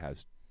Bug that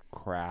has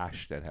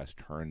crashed, that has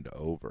turned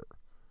over.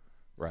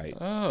 Right?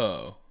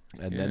 Oh.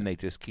 And then they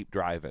just keep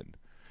driving.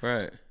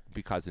 Right.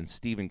 Because in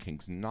Stephen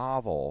King's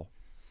novel,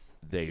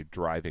 they're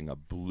driving a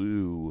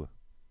blue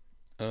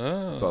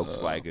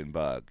Volkswagen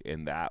Bug,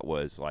 and that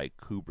was like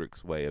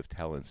Kubrick's way of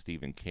telling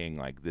Stephen King,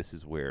 like, this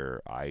is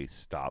where I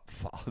stop.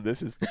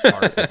 This is the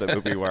part of the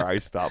movie where I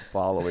stop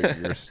following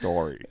your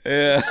story.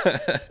 Yeah,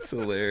 that's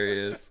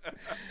hilarious.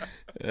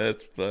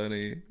 That's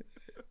funny.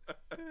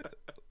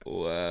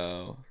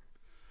 Wow.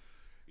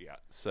 Yeah,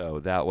 so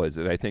that was,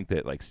 and I think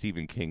that like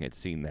Stephen King had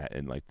seen that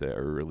in like the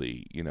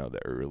early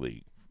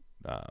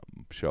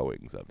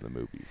showings of the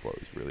movie before it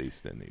was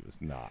released, and he was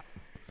not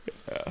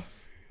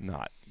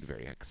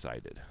very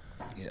excited.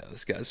 Yeah,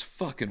 this guy's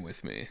fucking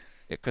with me.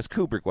 Because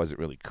Kubrick wasn't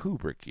really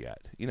Kubrick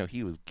yet. You know,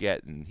 he was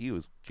getting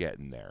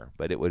there,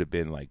 but it would have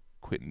been like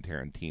Quentin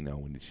Tarantino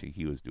when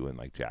he was doing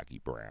like Jackie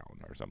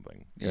Brown or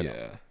something. You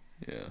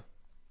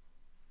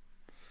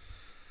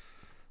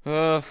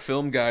know?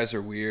 Film guys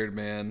are weird,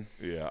 man.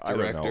 Yeah,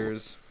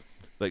 directors.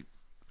 I don't know. Like,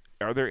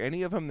 are there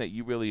any of them that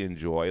you really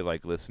enjoy,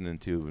 like listening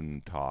to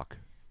and talk?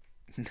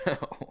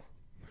 No.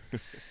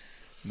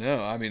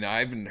 No, I mean, I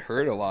haven't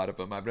heard a lot of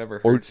them. I've never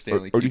heard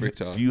Stanley Kubrick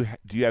talk. Do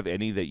you have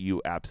any that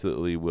you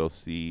absolutely will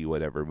see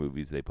whatever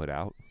movies they put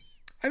out?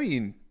 I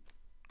mean,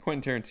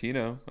 Quentin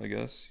Tarantino, I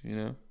guess, you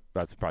know.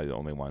 That's probably the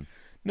only one.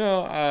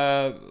 No,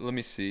 let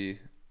me see.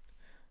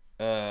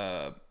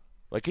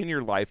 Like in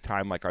your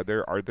lifetime, like are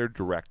there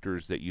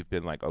directors that you've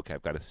been like, okay,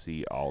 I've got to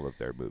see all of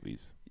their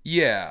movies?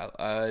 Yeah,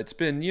 it's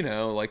been, you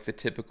know, like the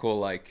typical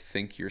like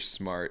think you're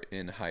smart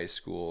in high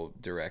school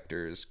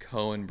directors,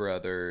 Coen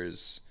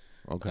brothers.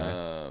 Okay.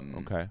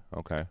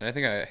 Okay. And I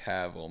think I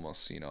have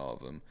almost seen all of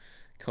them.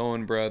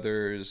 Coen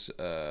brothers,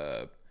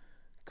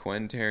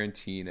 Quentin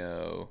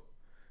Tarantino,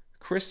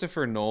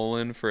 Christopher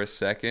Nolan for a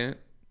second,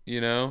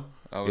 you know?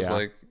 I was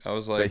like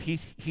but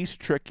he's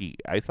tricky.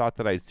 I thought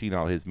that I'd seen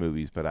all his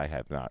movies, but I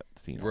have not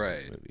seen all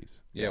his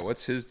movies. Yeah,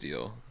 what's his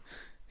deal?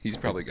 He's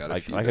probably got a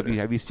few. Like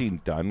have you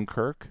seen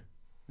Dunkirk?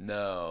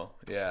 No.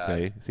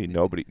 Yeah. See,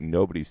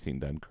 nobody's seen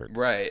Dunkirk.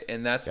 Right,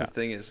 and that's the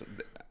thing is,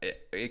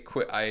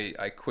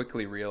 I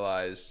quickly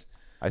realized.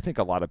 I think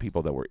a lot of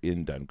people that were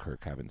in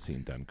Dunkirk haven't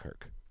seen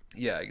Dunkirk.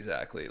 Yeah,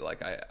 exactly.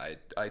 Like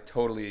I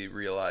totally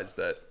realized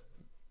that.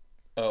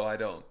 Oh, I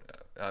don't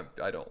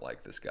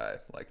like this guy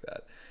like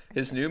that.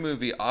 His new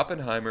movie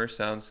Oppenheimer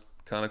sounds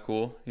kind of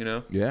cool. You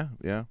know. Yeah.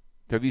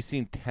 Have you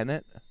seen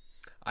Tenet?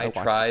 I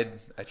tried.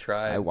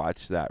 I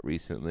watched that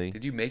recently.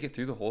 Did you make it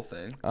through the whole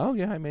thing? Oh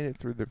yeah, I made it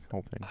through the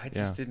whole thing. I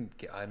just didn't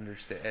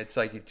understand. It's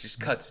like it just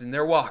cuts and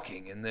they're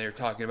walking and they're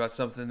talking about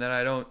something that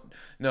I don't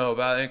know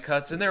about, and it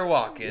cuts and they're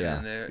walking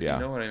and they're, you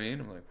know what I mean?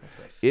 I'm like,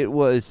 what the it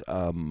was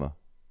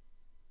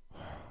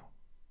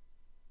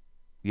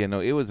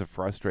it was a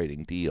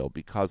frustrating deal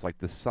because like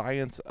the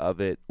science of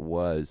it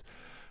was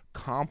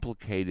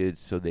complicated,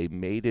 so they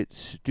made it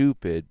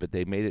stupid, but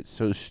they made it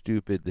so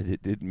stupid that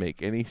it didn't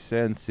make any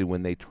sense. And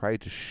when they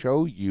tried to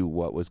show you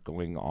what was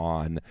going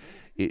on,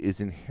 it is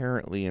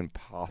inherently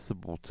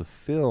impossible to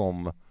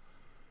film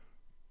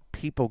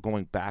people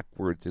going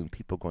backwards and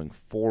people going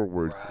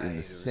forwards in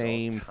the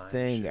same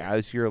thing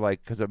as you're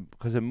like,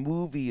 because a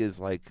movie is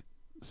like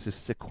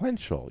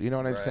sequential, you know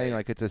what I'm saying?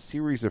 Like, it's a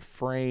series of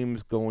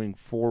frames going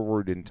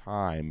forward in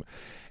time,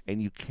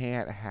 and you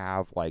can't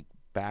have like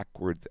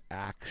backwards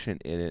action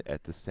in it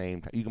at the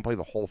same time. You can play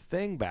the whole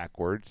thing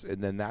backwards,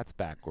 and then that's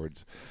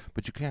backwards,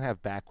 but you can't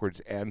have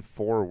backwards and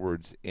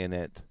forwards in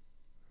it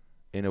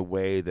in a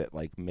way that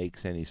like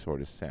makes any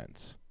sort of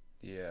sense.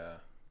 Yeah.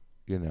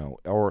 You know,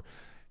 or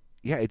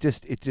yeah, it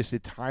just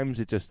at times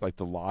it just like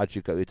the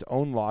logic of its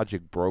own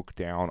logic broke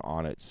down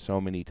on it so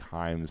many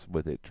times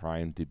with it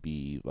trying to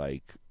be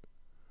like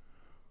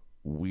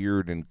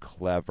weird and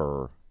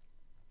clever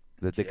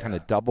that they kind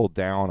of doubled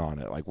down on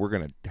it. Like, we're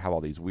going to have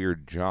all these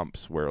weird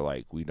jumps where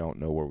like we don't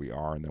know where we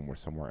are and then we're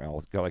somewhere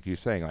else. Like you're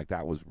saying, like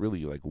that was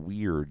really like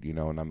weird, you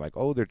know, and I'm like,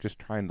 oh, they're just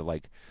trying to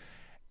like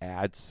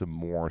add some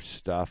more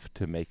stuff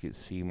to make it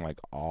seem like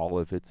all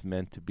of it's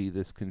meant to be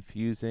this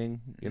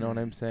confusing. You know what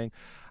I'm saying?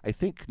 I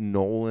think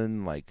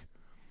Nolan, like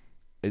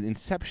in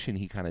Inception,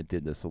 he kind of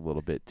did this a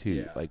little bit too.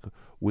 Yeah. Like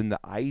when the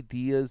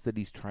ideas that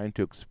he's trying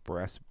to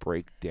express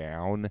break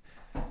down,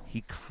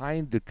 he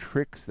kind of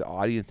tricks the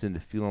audience into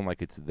feeling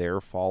like it's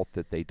their fault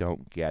that they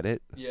don't get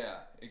it. Yeah,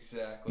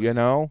 exactly. You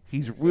know,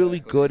 he's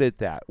really good at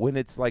that. When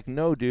it's like,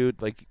 no,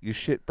 dude, like your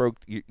shit broke,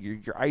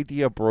 your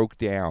idea broke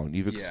down.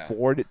 You've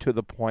explored it to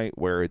the point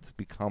where it's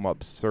become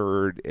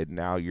absurd, and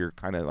now you're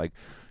kind of like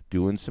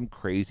doing some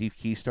crazy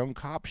Keystone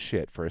Cop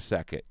shit for a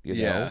second.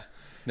 You know?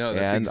 No,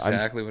 that's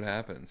exactly what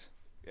happens.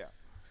 Yeah,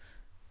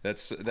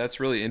 that's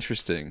really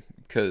interesting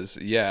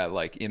because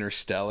like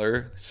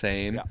Interstellar,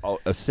 same.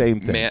 Yeah,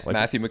 same thing.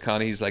 Matthew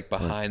McConaughey's like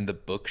behind the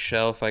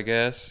bookshelf, I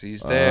guess.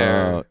 He's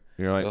there.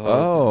 You're like,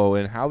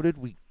 and how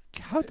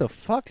the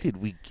fuck did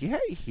we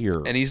get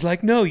here? And he's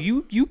like, no,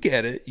 you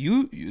get it.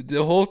 You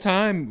the whole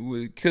time,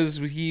 because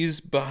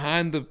he's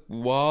behind the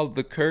wall,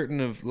 the curtain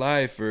of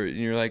life, and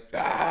you're like,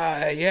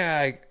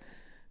 I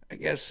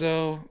guess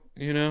so,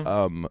 you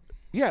know?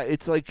 Yeah,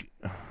 it's like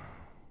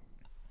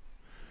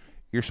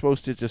you're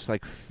supposed to just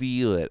like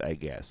feel it, I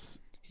guess.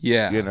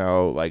 Yeah. You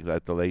know, like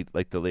that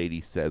the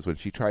lady says when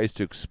she tries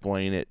to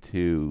explain it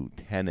to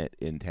Tenet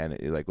in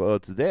Tenet, you're like, well,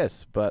 it's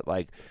this, but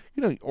like,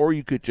 you know, or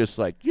you could just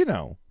like, you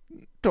know,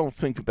 don't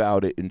think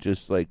about it and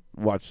just like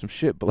watch some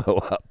shit blow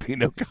up, you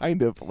know,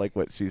 kind of like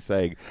what she's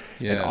saying.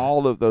 Yeah. And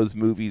all of those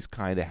movies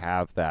kind of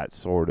have that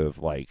sort of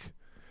like,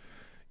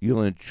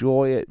 you'll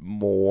enjoy it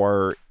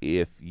more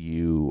if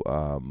you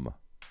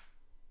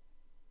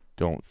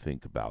don't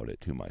think about it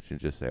too much and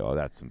just say, oh,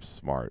 that's some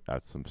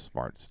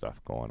smart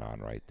stuff going on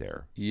right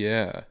there.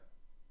 Yeah.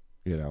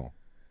 You know.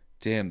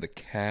 Damn, the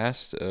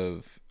cast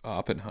of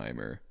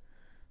Oppenheimer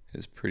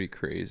is pretty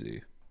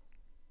crazy.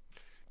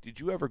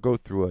 Did you ever go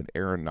through an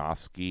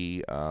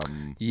Aronofsky?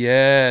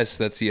 Yes,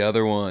 that's the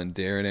other one,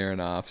 Darren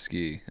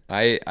Aronofsky.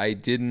 I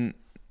didn't,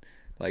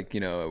 like,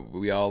 you know,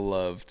 we all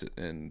loved,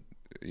 and,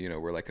 you know,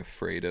 we're like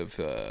afraid of,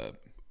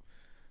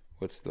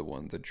 what's the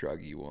one, the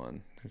druggy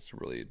one? It's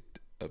really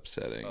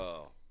upsetting.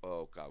 Oh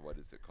God, what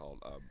is it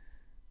called?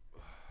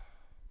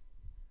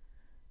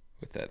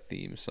 With that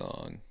theme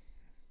song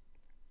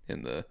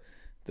and the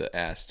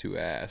ass to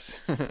ass,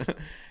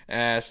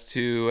 ass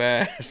to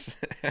ass,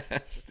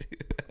 ass to.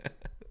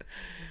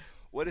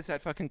 What is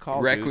that fucking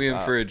called? Requiem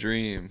for a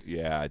Dream.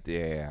 Yeah,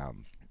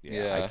 damn.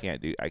 Yeah,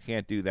 I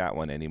can't do that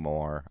one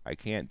anymore. I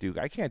can't do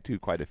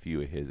quite a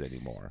few of his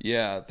anymore.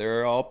 Yeah,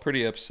 they're all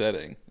pretty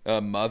upsetting.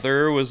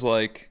 Mother was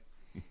like,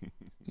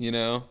 you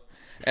know,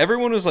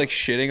 everyone was like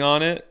shitting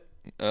on it.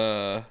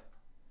 But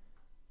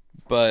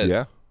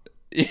yeah,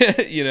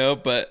 you know,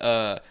 but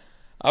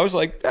I was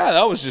like,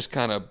 that was just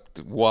kind of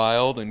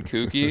wild and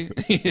kooky,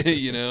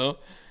 you know.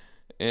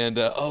 And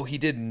he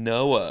did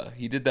Noah.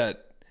 He did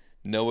that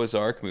Noah's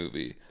Ark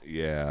movie.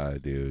 Yeah,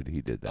 dude, he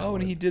did that. Oh,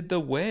 one. And he did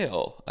The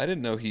Whale. I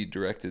didn't know he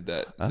directed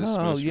that. This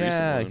most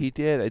recent one. He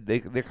did.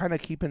 They're kind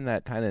of keeping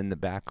that kind of in the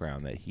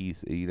background that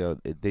he's, you know,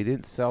 they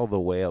didn't sell The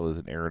Whale as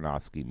an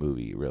Aronofsky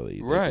movie, really.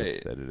 They right.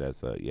 just said it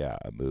as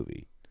a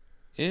movie.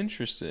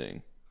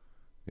 Interesting.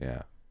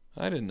 Yeah.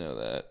 I didn't know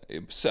that.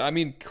 So, I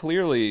mean,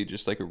 clearly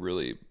just like a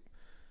really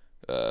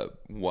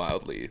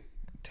wildly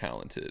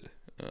talented.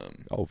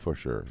 For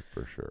sure.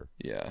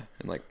 Yeah.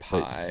 And like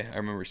Pi. I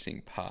remember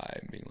seeing Pi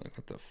and being like,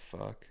 what the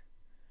fuck?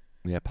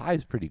 Yeah,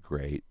 Pi's pretty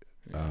great.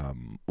 Yeah.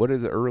 What are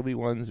the early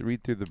ones?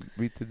 Read through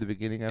the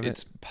beginning of it.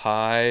 It's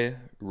Pi,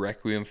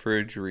 Requiem for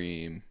a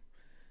Dream,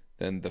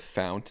 then The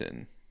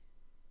Fountain.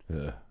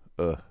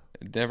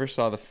 Never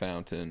saw The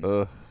Fountain.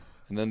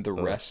 And then The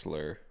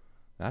Wrestler.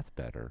 That's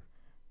better.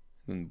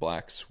 And then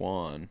Black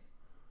Swan.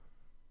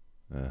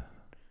 And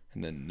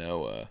then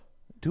Noah.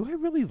 Do I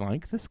really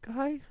like this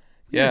guy?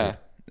 Yeah,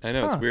 I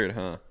know. It's weird,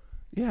 huh?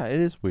 Yeah, it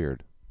is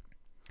weird.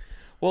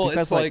 Well,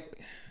 Because, it's like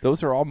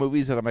those are all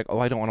movies that I'm like, oh,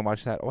 I don't want to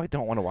watch that. Oh, I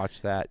don't want to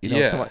watch that. You know,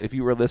 Yeah. if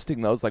you were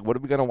listing those, like, what are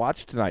we going to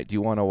watch tonight? Do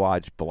you want to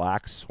watch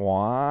Black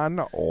Swan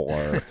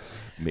or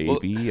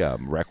maybe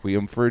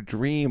Requiem for a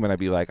Dream? And I'd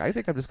be like, I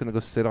think I'm just going to go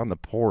sit on the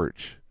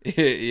porch.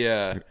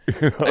 yeah.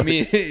 I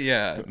mean,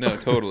 yeah, no,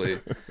 totally.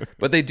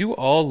 But they do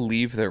all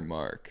leave their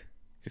mark.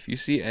 If you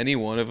see any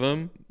one of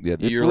them, Yeah,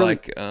 they're you're really-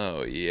 like,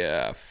 oh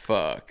yeah,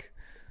 fuck.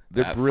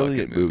 They're That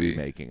brilliant fucking movie movie.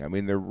 making. I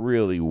mean, they're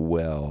really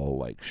well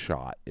like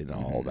shot, and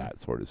Mm-hmm. all that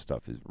sort of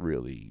stuff is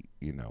really,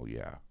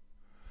 yeah.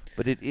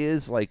 But it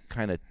is like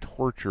kind of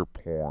torture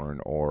porn,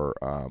 or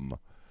a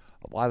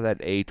lot of that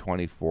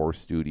A24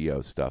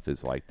 studio stuff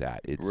is like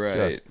that. It's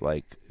Right.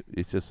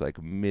 just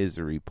like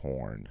misery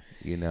porn,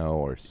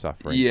 or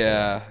suffering.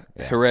 Yeah, porn.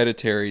 Yeah.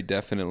 Hereditary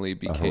definitely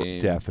Uh,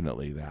 became.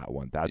 definitely that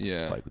one. That's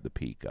Yeah. like the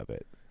peak of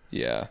it.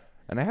 Yeah.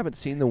 And I haven't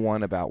seen the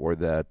one about where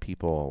the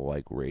people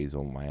like raise a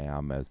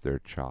lamb as their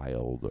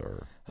child,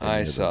 or I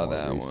any of the saw more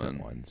that recent one.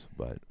 ones,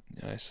 but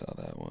I saw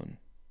that one.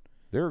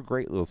 they're a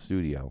great little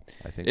studio.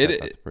 I think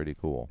that's pretty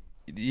cool.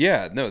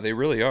 Yeah, no, they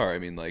really are. I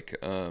mean, like,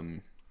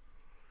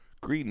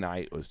 Green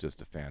Knight was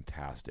just a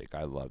fantastic.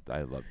 I loved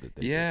that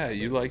they. yeah, did that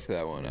you movie. liked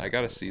that one. I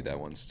got to see that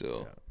one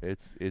still.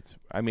 It's.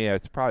 I mean,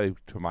 it's probably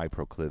to my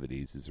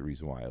proclivities is the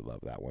reason why I love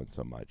that one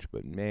so much.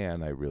 But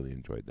man, I really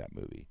enjoyed that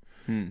movie.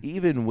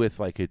 Even with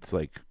like it's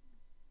like,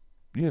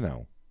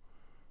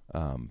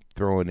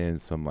 throwing in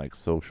some like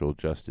social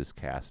justice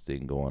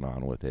casting going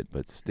on with it,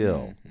 but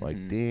still, like,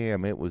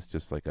 damn, it was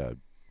just like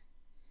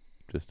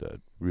just a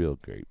real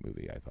great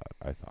movie.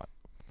 I thought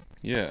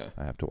Yeah.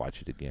 I have to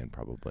watch it again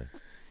probably.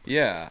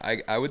 Yeah,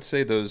 I would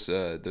say those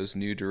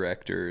new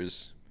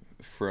directors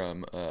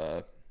from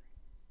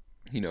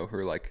who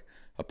are like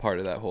a part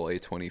of that whole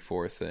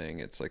A24 thing.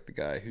 It's like the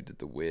guy who did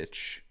The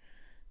Witch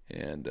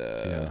and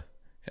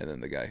and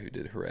then the guy who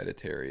did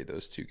Hereditary.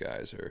 Those two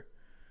guys are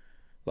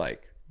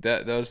like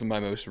that was my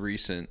most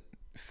recent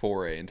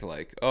foray into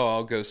like, oh,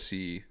 I'll go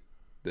see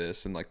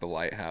this, and like The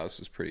Lighthouse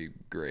was pretty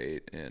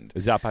great. And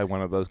Is that by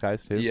one of those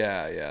guys too?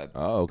 yeah.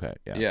 Oh, okay.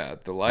 Yeah. Yeah,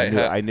 The I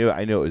Lighthouse. knew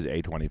it was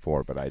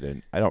A24, but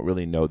I don't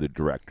really know the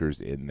directors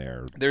in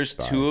there. There's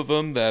two of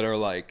them that are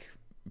like,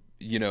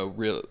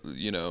 real,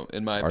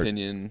 in my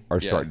opinion, Are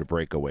yeah. starting to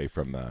break away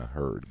from the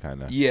herd,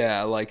 kind of.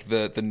 Yeah, like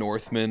the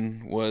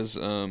Northman was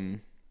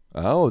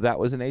Oh, that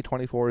was an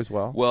A24 as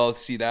well. well,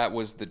 see, that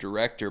was the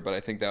director, but I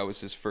think that was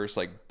his first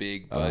like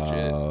big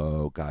budget.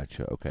 Oh,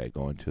 gotcha. Okay,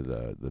 going to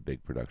the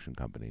big production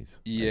companies.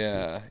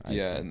 Yeah, I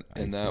yeah, see.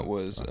 and I that see.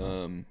 was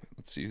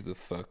let's see who the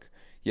fuck.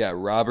 Yeah,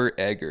 Robert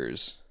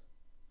Eggers.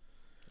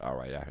 All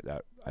right,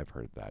 I've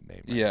heard that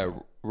name. right Yeah,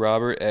 now.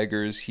 Robert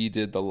Eggers, he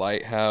did The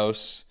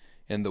Lighthouse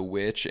and The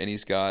Witch, and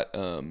he's got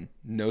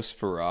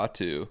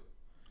Nosferatu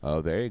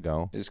Oh, there you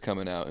go. is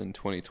coming out in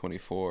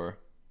 2024.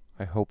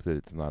 I hope that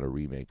it's not a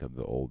remake of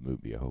the old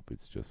movie. I hope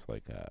it's just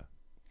like a.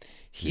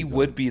 He his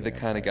would own be the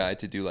kind of vampire. guy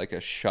to do like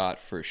a shot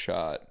for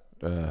shot,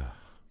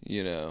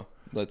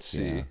 Let's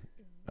see. Yeah,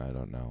 I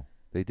don't know.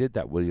 They did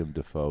that William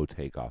Dafoe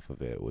take off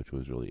of it, which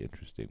was really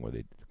interesting, where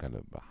they did kind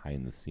of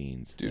behind the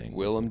scenes Dude, thing.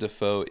 Willem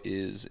Dafoe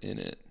is in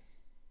it.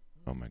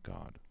 Oh my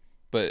God.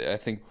 But I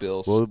think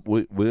Bill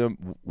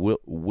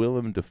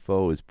Willem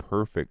Dafoe is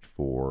perfect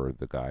for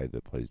the guy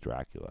that plays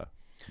Dracula.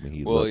 I mean,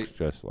 he Well, looks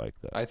just like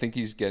that. I think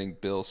he's getting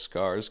Bill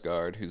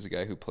Skarsgård, who's the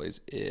guy who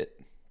plays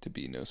It, to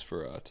be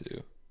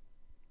Nosferatu.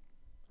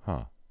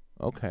 Huh.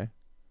 Okay.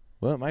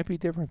 Well, it might be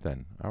different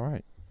then. All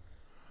right.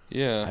 I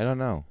Yeah. don't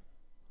know.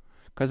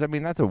 Because, I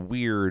mean, that's a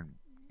weird,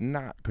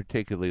 not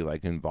particularly,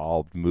 like,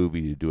 involved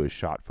movie to do a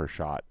shot for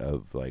shot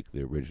of, like,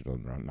 the original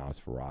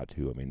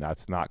Nosferatu. I mean,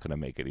 that's not going to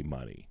make any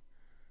money.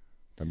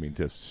 I mean,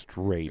 just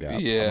straight up. I'm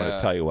going Yeah.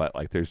 to tell you what,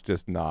 like, there's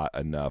just not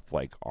enough,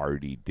 like,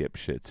 arty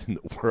dipshits in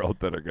the world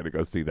that are going to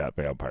go see that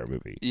vampire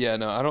movie. Yeah,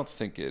 no, I don't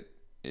think it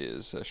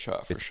is a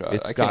shot for shot.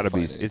 It's I got can't to be.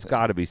 find It's anything.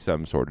 got to be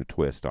some sort of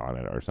twist on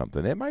it or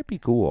something. It might be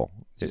cool.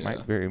 It Yeah.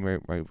 might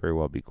very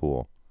well be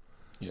cool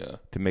Yeah.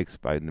 to make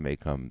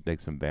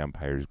some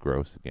vampires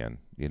gross again.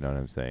 You know what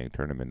I'm saying?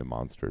 Turn them into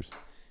monsters.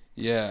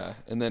 Yeah.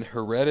 And then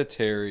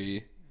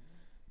Hereditary,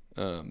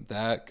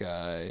 that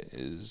guy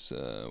is,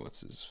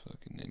 what's his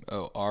fucking name?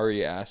 Oh,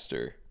 Ari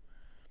Aster.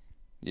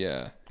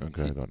 Yeah.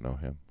 Okay, I don't know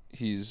him.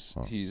 He's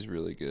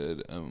really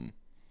good.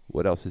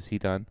 What else has he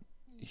done?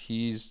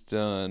 He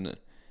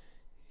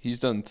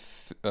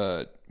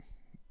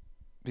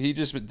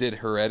just did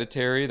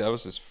Hereditary. That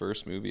was his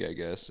first movie, I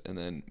guess, and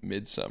then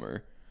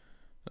Midsummer,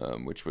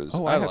 which was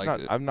I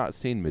liked it. I've not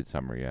seen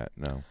Midsummer yet.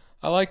 No.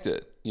 I liked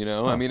it.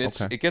 I mean,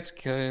 okay. it gets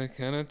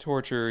kind of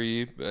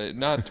torture-y, but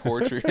not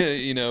torture,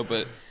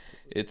 but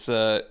it's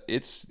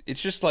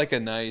just like a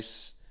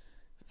nice,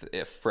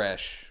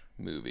 fresh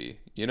movie.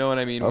 You know what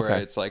I mean? Where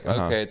Okay. it's like,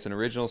 Uh-huh. okay, it's an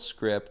original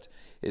script.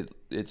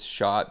 It's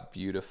shot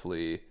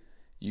beautifully.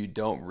 You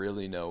don't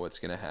really know what's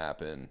gonna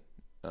happen.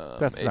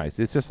 That's nice.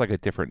 It's just like a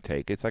different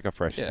take. It's like a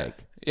fresh Yeah, take.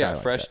 yeah, I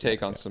like fresh that.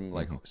 take Yeah, on yeah. some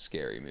like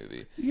scary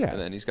movie. Yeah. And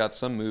then he's got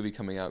some movie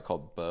coming out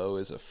called Beau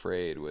is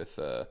Afraid with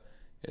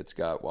it's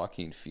got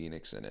Joaquin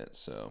Phoenix in it.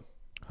 So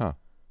Huh.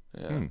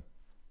 yeah,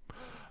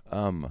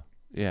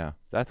 Yeah,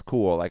 that's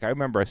cool. Like I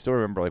still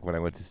remember like when I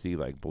went to see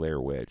like Blair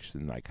Witch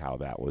and like how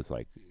that was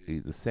like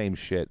the same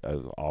shit as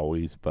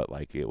always, but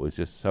like it was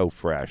just so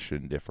fresh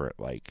and different.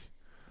 Like,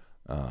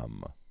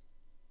 um,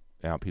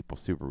 how people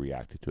super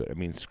reacted to it. I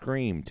mean,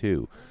 Scream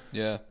too.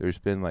 Yeah. There's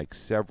been like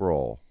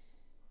several.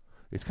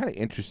 It's kind of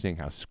interesting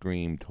how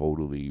Scream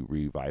totally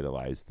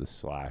revitalized the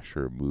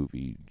slasher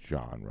movie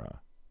genre.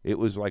 It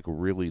was like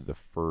really the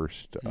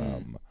first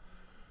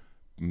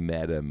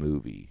meta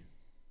movie.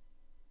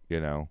 You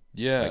know,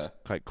 Yeah.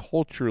 like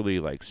culturally,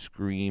 like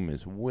Scream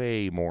is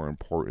way more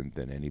important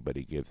than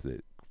anybody gives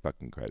it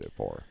fucking credit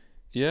for.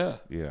 Yeah.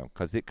 You know,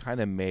 because it kind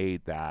of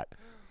made that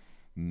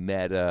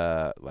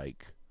meta,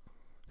 like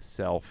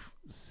self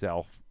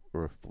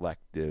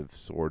reflective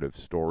sort of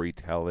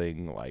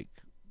storytelling like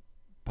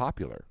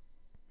popular.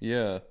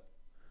 Yeah.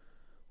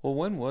 Well,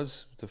 when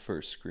was the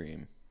first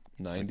Scream?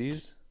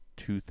 90s?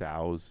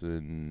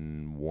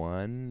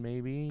 2001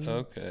 maybe.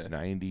 Okay.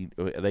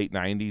 Late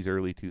 90s,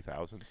 early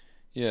 2000s.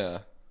 Yeah.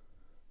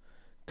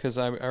 Because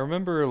I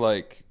remember,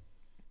 like,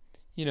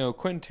 you know,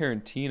 Quentin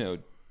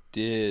Tarantino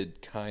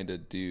did kind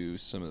of do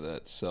some of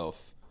that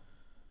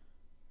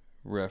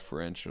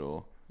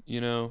self-referential,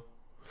 you know?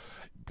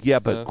 Yeah,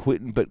 stuff.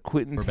 but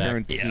Quentin We're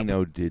back.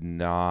 Tarantino did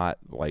not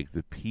like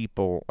the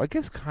people. I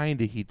guess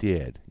kind of he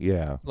did.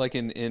 Yeah. Like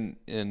in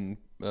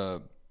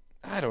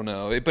I don't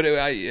know,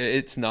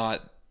 it's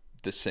not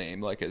the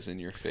same, like as in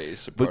your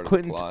face. A part But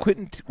of the plot.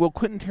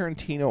 Quentin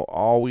Tarantino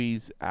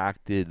always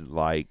acted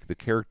like the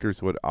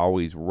characters would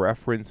always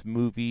reference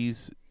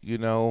movies, you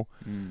know.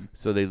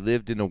 So they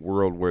lived in a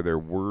world where there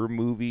were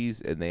movies,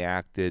 and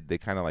they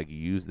kind of like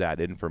used that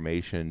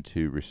information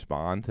to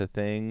respond to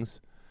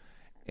things.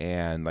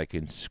 And like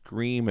in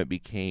Scream, it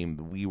became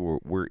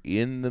we're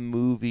in the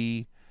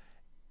movie,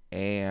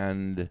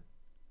 and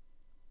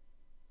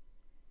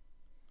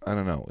I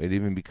don't know. It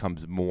even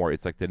becomes more.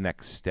 It's like the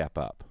next step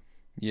up.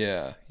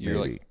 Yeah, you're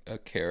Maybe. like a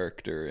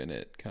character in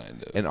it,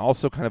 kind of. And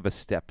also kind of a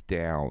step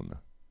down,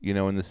 you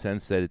know, in the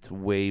sense that it's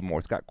way more.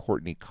 It's got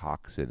Courtney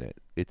Cox in it.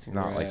 It's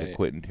not like a Right.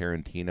 Quentin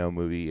Tarantino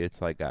movie.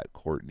 It's like got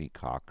Courtney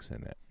Cox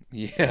in it.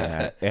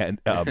 Yeah.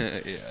 And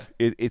Yeah.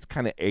 it's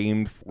kind of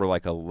aimed for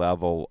like a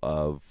level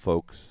of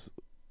folks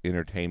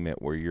entertainment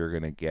where you're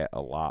going to get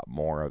a lot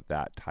more of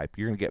that type.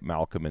 You're going to get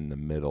Malcolm in the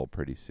Middle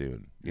pretty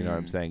soon. You know what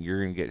I'm saying?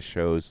 You're going to get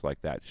shows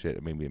like that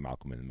shit. Maybe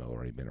Malcolm in the Middle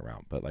already been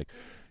around, but like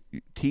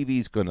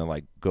TV's going to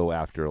like go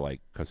after like,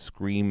 because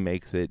Scream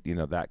makes it, you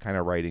know, that kind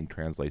of writing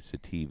translates to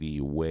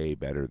TV way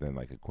better than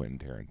like a Quentin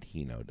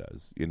Tarantino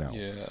does, you know.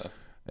 Yeah.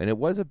 And it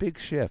was a big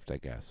shift, I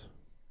guess.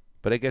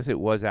 But I guess it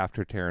was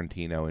after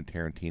Tarantino, and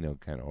Tarantino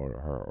kind of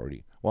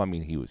already. Well, I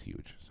mean, he was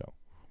huge, so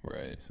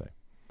Right. say.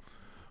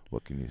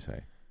 What can you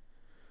say?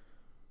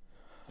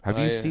 Have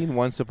you seen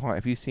Once Upon?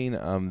 Have you seen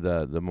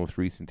the most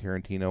recent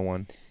Tarantino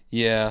one?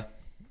 Yeah.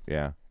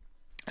 Yeah.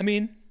 I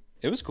mean,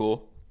 it was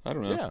cool. I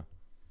don't know. Yeah.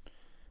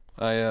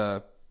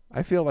 I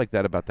I feel like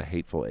that about the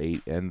Hateful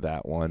Eight and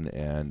that one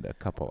and a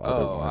couple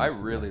other ones. I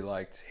really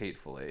liked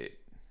Hateful Eight.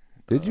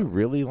 Did you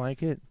really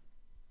like it?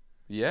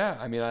 Yeah,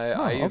 I mean, I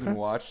okay. even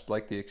watched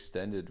like the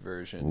extended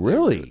version.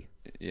 Really?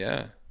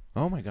 Yeah.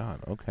 Oh my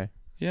God. Okay.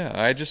 Yeah,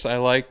 I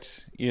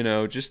liked, you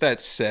know, just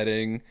that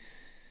setting,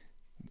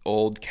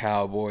 old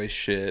cowboy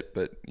shit,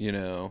 but you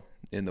know,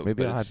 in the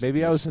Maybe but I it's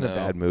maybe I the was in a snow.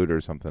 bad mood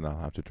or something. I'll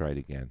have to try it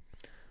again.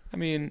 I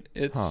mean,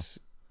 it's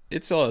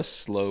a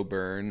slow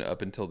burn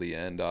up until the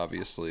end,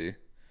 obviously.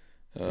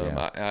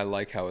 Yeah. I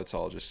like how it's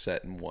all just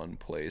set in one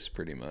place,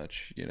 pretty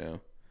much, you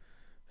know.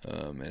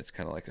 And it's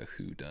kind of like a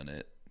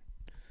whodunit.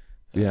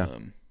 Yeah.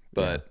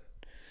 But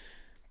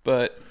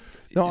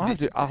No,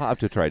 I'll have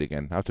to try it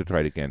again. I'll have to try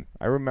it again.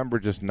 I remember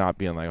just not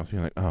being like, I was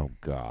feeling like, oh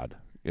God,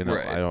 you know.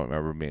 Right. I don't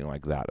remember being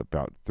like that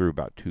through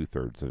about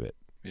 2/3 of it,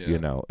 Yeah. you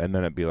know. And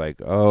then it'd be like,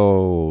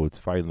 oh, it's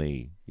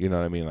finally, you know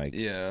what I mean? Like,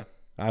 yeah,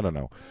 I don't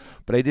know,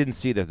 but I didn't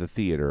see it at the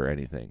theater or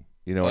anything.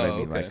 You know what I Oh,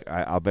 mean? okay. Like,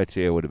 I'll bet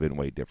you it would have been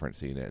way different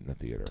seeing it in the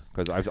theater,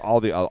 because I've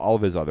all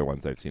of his other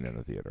ones I've seen in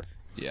the theater.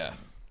 yeah.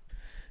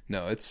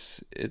 No,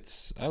 it's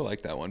I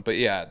like that one, but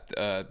yeah,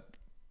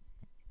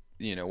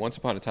 you know, Once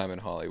Upon a Time in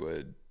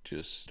Hollywood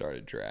just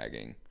started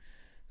dragging.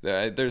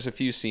 There's a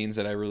few scenes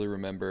that I really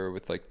remember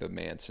with like the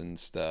Manson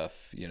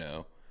stuff, you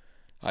know.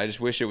 I just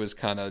wish it was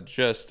kind of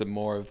just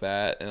more of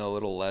that and a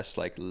little less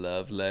like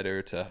love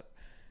letter to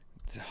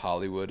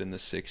Hollywood in the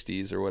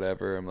 60s or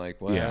whatever. I'm like,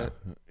 what?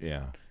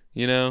 Yeah.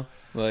 You know?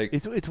 Like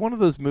It's one of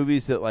those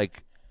movies that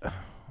like, I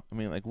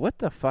mean, like, what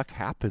the fuck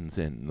happens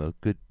in the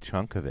good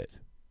chunk of it?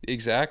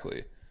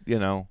 exactly. You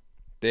know?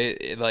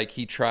 Like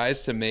he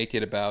tries to make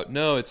it about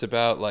it's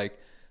about like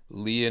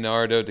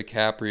Leonardo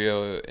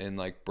DiCaprio and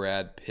like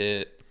Brad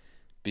Pitt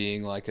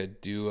being like a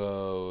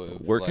duo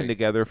of, Working like,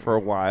 together for a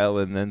while,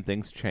 and then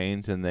things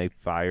change, and they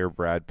fire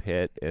Brad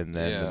Pitt, and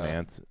then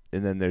Yeah.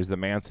 and then there's the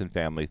Manson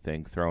family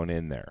thing thrown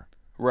in there.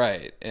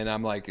 right. And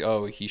I'm like,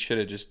 oh, he should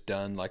have just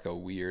done like a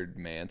weird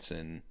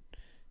Manson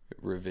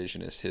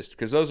revisionist history,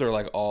 because those are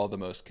like all the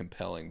most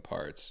compelling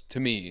parts to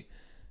me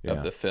Yeah.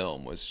 of the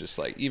film. Was just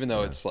like, even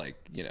though it's like,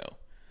 you know,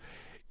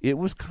 it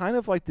was kind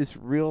of like this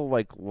real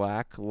like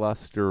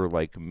lackluster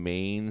like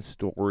main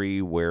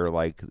story where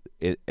like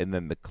it, and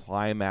then the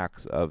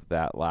climax of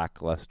that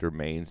lackluster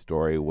main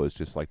story was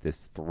just like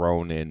this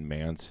thrown in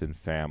Manson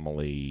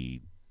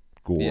family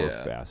gore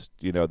fest,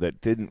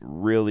 that didn't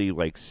really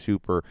like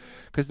super,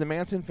 because the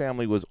Manson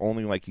family was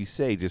only, like you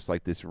say, just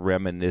like this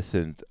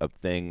reminiscent of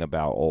thing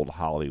about old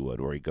Hollywood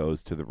where he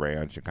goes to the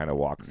ranch and kind of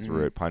walks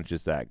through it,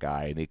 punches that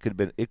guy, and it could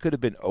have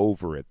been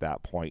over at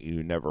that point.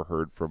 You never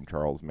heard from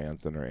Charles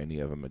Manson or any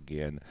of them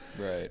again,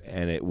 right?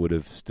 And it would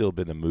have still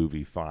been a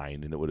movie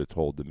fine, and it would have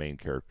told the main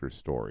character's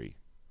story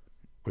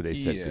where they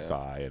said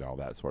goodbye and all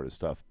that sort of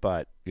stuff.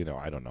 But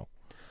I don't know.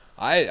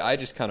 I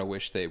just kind of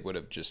wish they would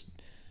have just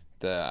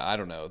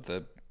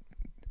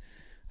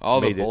all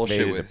the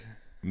bullshit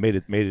made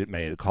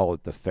it call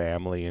it The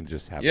Family and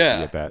just have it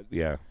be about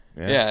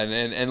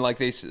and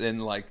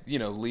like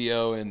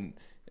Leo and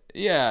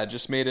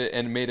just made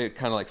it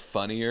kind of like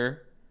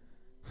funnier,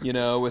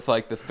 with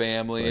like the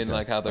family and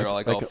like how they're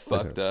all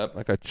fucked up,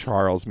 like a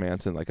Charles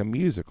Manson, like a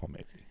musical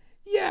maybe.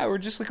 Yeah, or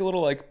just like a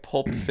little like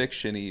Pulp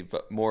Fiction-y,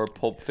 more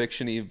Pulp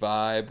Fiction-y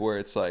vibe where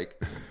it's like,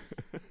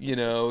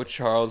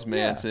 Charles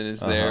Manson is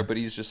there, but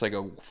he's just like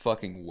a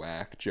fucking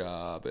whack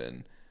job,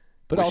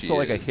 but also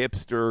like a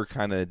hipster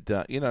kind of,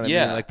 you know what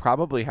I mean? Like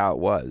probably how it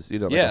was,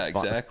 like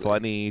exactly.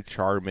 Funny,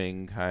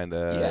 charming kind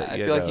of. Yeah, I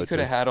feel like he could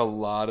have had a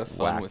lot of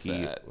fun with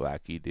that.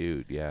 Wacky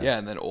dude, yeah. Yeah,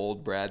 and then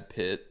old Brad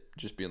Pitt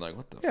just being like,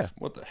 what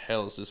the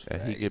hell is this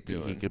faggot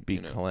doing? He could be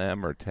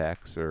Clem or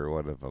Tex or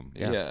one of them.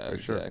 Yeah, for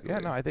exactly. Sure. Yeah,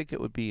 no, I think it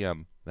would be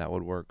that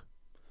would work.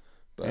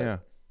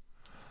 But,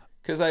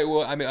 because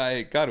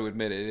I got to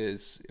admit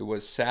it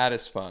was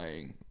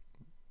satisfying,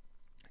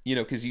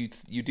 because you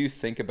do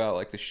think about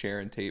like the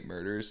Sharon Tate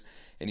murders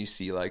and you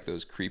see like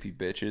those creepy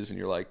bitches and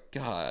you're like,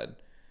 God,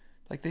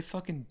 like they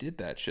fucking did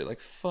that shit.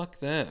 Like fuck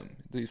them.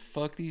 They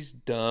fuck these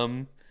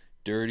dumb,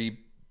 dirty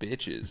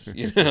bitches,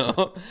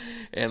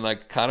 and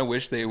like kind of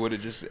wish they would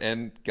have just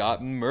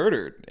gotten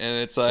murdered.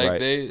 And it's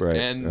like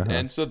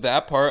and so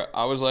that part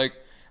I was like,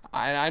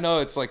 I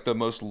know it's like the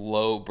most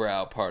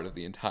lowbrow part of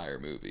the entire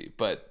movie,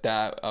 but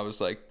that I was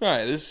like, all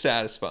right, this is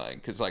satisfying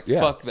because like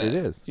fuck that. It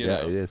is. It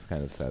is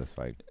kind of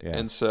satisfying. Yeah.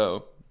 And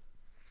so,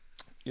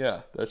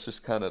 that's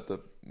just kind of the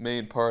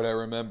main part I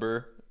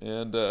remember,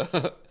 and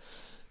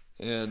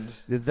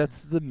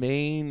that's the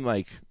main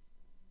like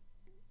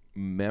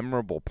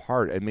memorable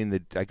part. I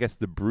mean, I guess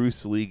the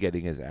Bruce Lee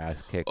getting his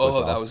ass kicked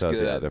was also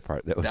the other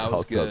part. That was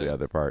also the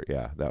other part.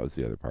 Yeah, that was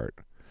the other part.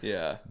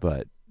 Yeah.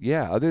 But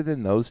other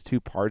than those two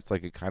parts,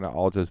 like it kind of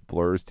all just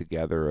blurs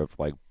together of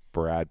like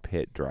Brad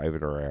Pitt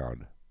driving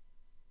around.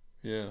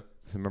 Yeah.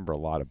 I remember a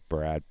lot of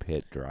Brad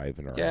Pitt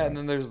driving around. Yeah, and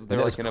then they're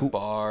like in a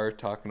bar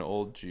talking to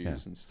old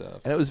Jews and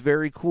stuff. And it was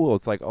very cool.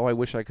 It's like, I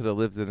wish I could have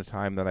lived in a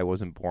time that I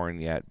wasn't born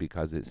yet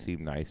because it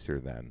seemed nicer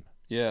then.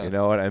 Yeah. You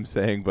know what I'm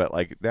saying? But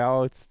like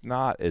now it's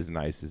not as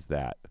nice as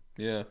that.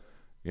 Yeah.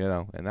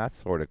 And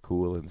that's sort of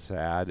cool and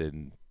sad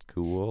and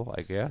cool,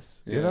 I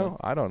guess. Yeah.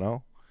 I don't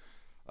know.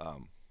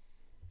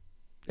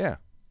 Yeah.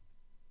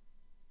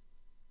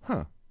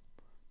 Huh.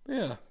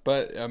 Yeah,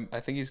 but I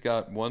think he's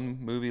got one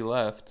movie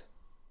left.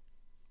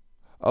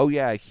 Oh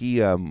yeah,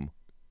 he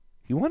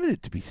wanted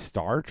it to be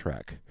Star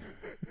Trek.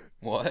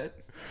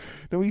 What?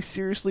 No, he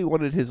seriously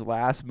wanted his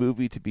last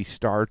movie to be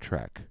Star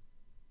Trek.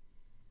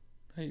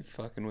 Are you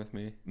fucking with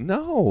me?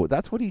 No,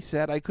 that's what he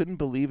said. I couldn't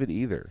believe it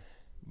either.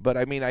 But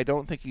I mean, I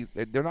don't think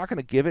they're not going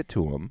to give it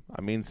to him.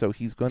 I mean, so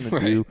he's going to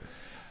do.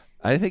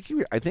 I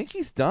think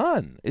he's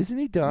done. Isn't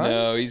he done?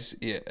 No, he's.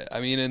 Yeah,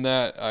 I mean, in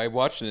that I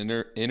watched an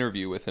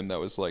interview with him that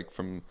was like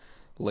from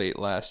late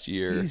last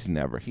year. He's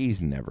never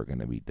going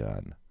to be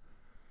done.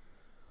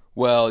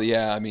 Well,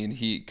 yeah, I mean,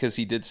 because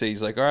he did say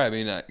he's like, all right. I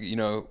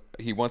mean,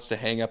 he wants to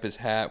hang up his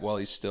hat while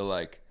he's still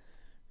like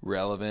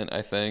relevant.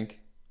 I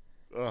think.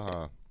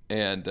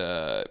 And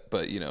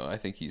but I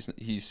think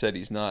he said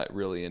he's not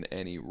really in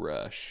any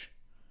rush.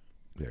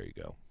 There you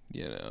go.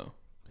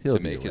 To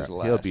make his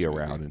last. He'll be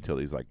around until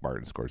he's like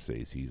Martin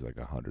Scorsese. He's like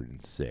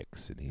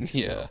 106, and he's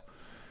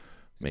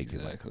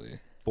making like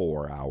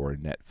 4-hour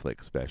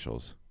Netflix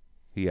specials.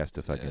 He has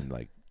to fucking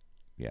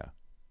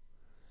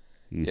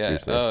He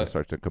seriously has to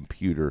start to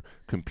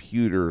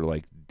computer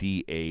like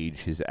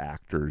de-age his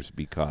actors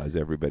because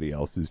everybody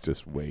else is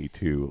just way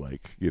too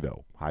like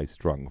high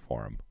strung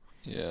for him.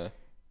 Yeah.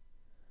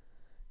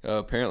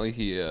 Apparently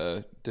he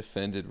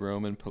defended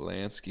Roman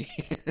Polanski.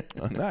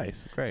 Oh,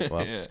 nice, great.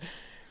 Well,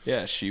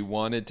 yeah, she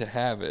wanted to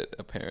have it.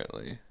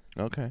 Apparently.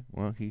 Okay,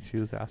 well she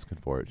was asking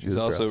for it. He's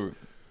also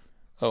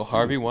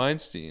Harvey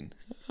Weinstein.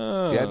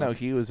 Oh. Yeah, no,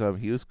 he was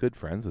good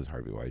friends with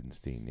Harvey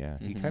Weinstein. Yeah,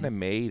 he kind of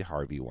made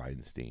Harvey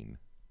Weinstein.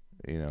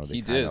 He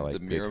did. The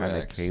Miramax. They kind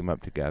of came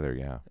up together.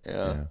 Yeah,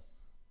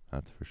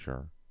 that's for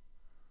sure.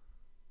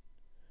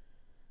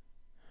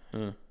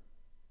 Huh.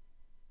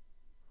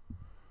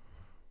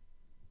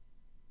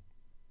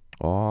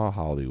 Oh,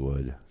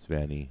 Hollywood,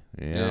 Svenny.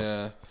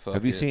 Yeah.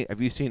 Have you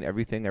seen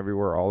Everything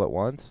Everywhere All at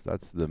Once?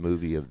 That's the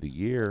movie of the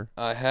year.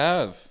 I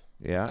have.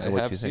 Yeah, I and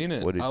what'd have you think? seen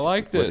it. What did I you-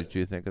 liked What it. did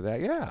you think of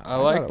that? Yeah, I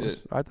liked thought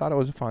it. I thought it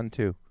was fun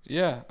too.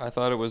 Yeah, I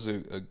thought it was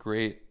a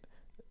great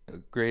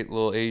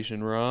little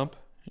Asian romp.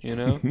 You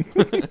know,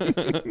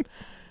 it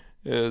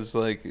was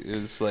like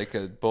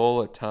a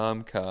bowl of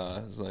tom kha.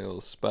 It was like a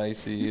little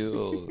spicy, a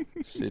little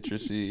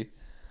citrusy.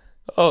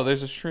 Oh,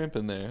 there's a shrimp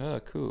in there. Oh,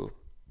 cool.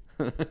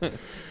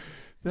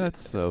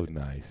 That's so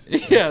nice.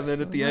 Yeah, and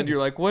then at the end you're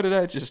like, what did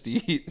I just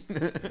eat?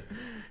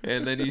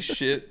 And then you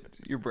shit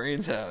your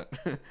brains out.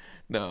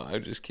 No,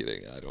 I'm just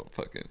kidding. I don't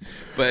fucking.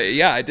 But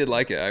yeah, I did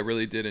like it. I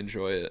really did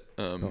enjoy it.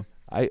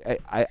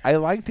 I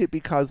liked it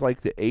because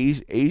like the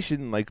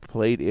Asian like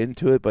played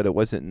into it, but it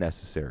wasn't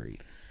necessary.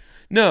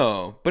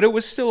 No, but it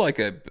was still like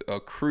a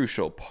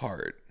crucial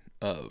part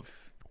of.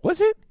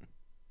 Was it?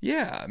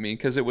 Yeah, I mean,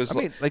 because it was. I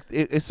mean, like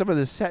it's some of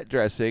the set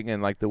dressing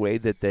and like the way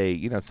that they,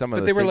 some of. But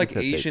the they were things like that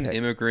they Asian picked.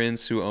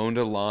 immigrants who owned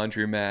a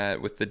laundromat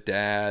with the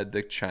dad,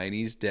 the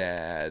Chinese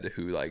dad,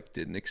 who like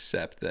didn't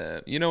accept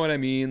them. You know what I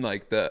mean?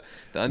 Like the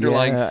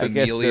underlying Yeah, I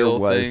guess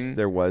familial thing.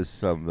 There was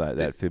some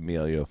that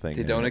familial thing.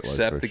 They in don't it, was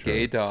accept for the sure.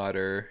 gay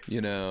daughter.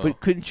 You know. But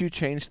couldn't you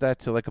change that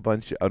to like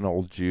an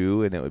old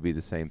Jew and it would be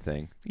the same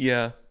thing?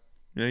 Yeah,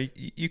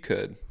 you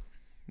could.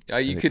 You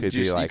it could could be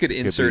just like- you could it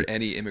could insert be-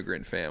 any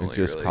immigrant family. And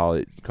just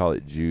really. call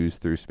it Jews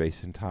through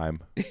space and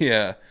time.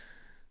 Yeah,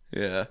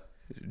 yeah.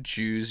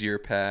 Choose your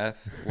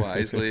path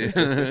wisely.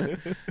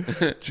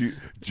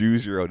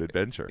 Jews your own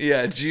adventure.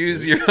 Yeah,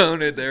 choose your own.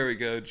 There we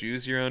go.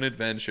 Choose your own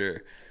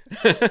adventure.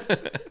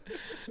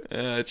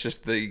 It's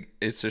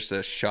just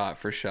a shot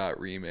for shot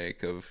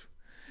remake of.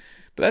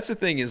 But that's the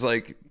thing is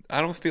like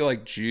I don't feel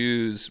like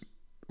Jews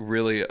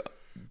really.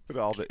 But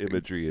all the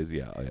imagery is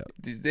yeah.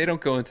 They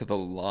don't go into the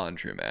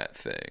laundromat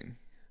thing.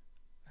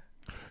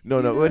 No,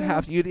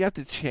 you'd have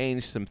to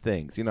change some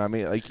things. You know, what I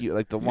mean, like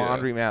the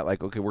laundromat.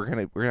 Like, okay, we're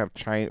gonna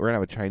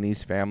have a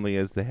Chinese family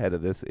as the head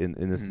of this in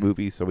this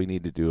movie, so we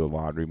need to do a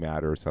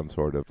laundromat or some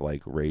sort of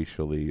like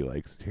racially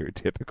like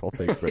stereotypical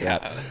thing for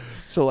that.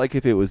 So, like,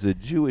 if it was a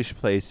Jewish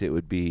place, it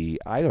would be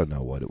I don't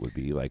know what it would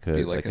be like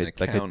a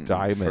diamond,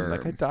 firm.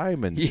 like a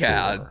diamond.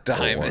 Yeah, store, a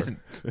diamond.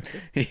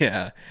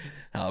 Yeah,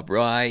 all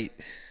right.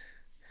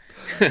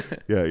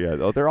 Yeah.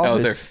 Oh, they're all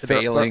they're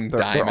failing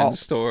diamond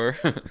store.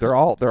 They're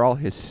all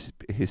Hasidic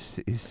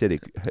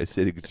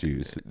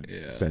Jews.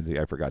 Yeah. Spending,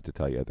 I forgot to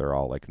tell you, they're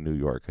all like New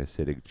York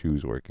Hasidic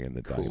Jews working in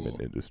the Cool.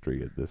 diamond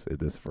industry in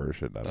this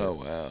version of it. Oh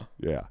wow,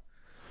 Yeah.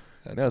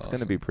 that's No, it's awesome.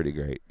 going to be pretty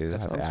great. That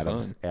sounds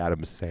fun.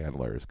 Adam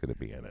Sandler is going to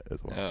be in it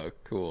as well. Oh,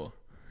 cool.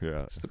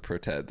 Yeah. It's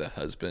the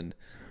husband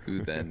who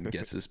then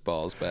gets his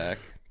balls back.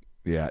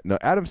 Yeah. No,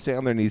 Adam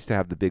Sandler needs to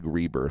have the big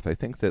rebirth. I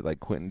think that like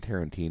Quentin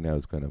Tarantino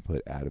is going to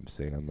put Adam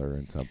Sandler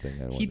in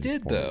something. He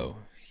did though.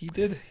 He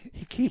did.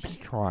 He keeps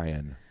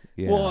trying.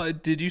 Yeah. Well,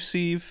 did you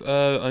see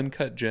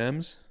Uncut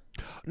Gems?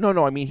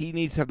 No. I mean, he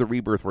needs to have the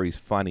rebirth where he's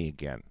funny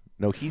again.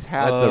 No, he's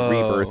had the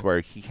rebirth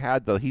where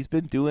he's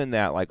been doing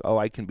that. Like, oh,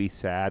 I can be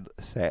Sadler.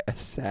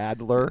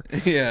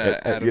 Yeah,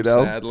 Adam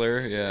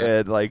Sadler. Yeah,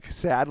 and like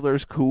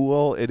Sadler's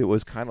cool, and it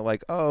was kind of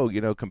like, oh,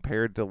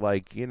 compared to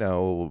like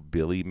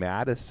Billy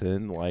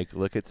Madison, like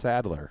look at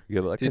Sadler.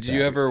 Did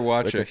you ever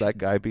watch at that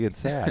guy being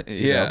sad?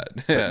 Yeah,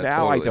 But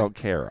now totally. I don't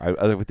care.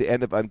 With the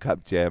end of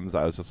Uncut Gems,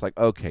 I was just like,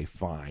 okay,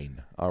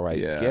 fine, all right,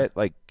 Yeah.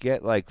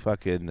 get like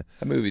fucking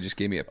that movie just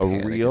gave me a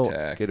panic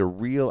attack. get a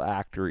real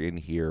actor in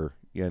here.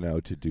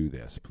 To do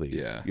this, please.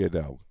 Yeah.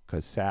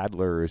 Because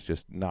Sadler is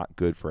just not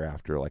good for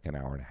after like an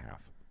hour and a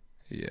half.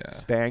 Yeah.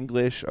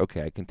 Spanglish,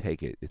 okay, I can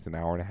take it. It's an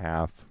hour and a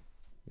half,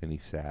 and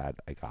he's sad.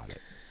 I got it.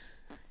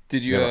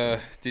 Did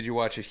you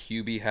watch a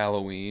Hubie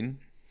Halloween?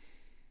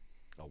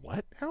 A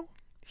what now?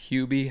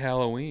 Hubie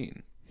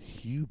Halloween.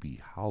 Hubie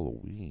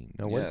Halloween.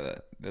 No,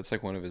 that's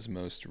like one of his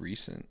most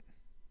recent.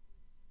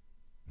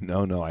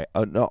 No. No.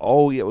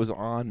 Oh, yeah, it was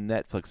on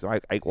Netflix.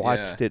 I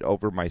watched Yeah. it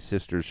over my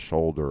sister's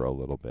shoulder a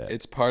little bit.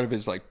 It's part of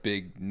his like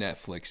big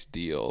Netflix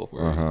deal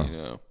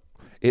where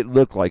It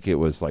looked like it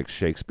was like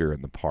Shakespeare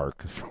in the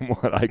Park, from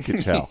what I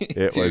could tell.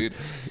 Dude.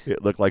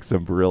 It looked like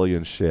some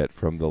brilliant shit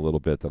from the little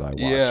bit that I watched.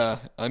 Yeah,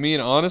 I mean,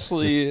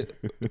 honestly,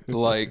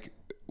 like,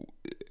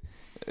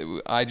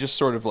 I just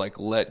sort of like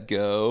let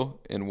go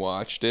and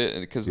watched it,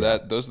 and because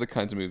those are the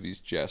kinds of movies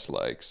Jess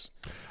likes.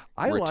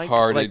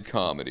 Retarded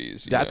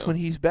comedies. That's when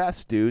he's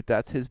best, dude.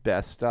 That's his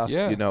best stuff.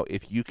 Yeah.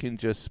 If you can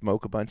just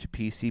smoke a bunch of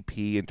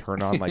PCP and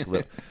turn on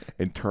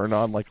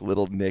like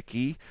Little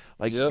Nicky,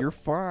 like Yep. you're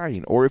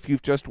fine. Or if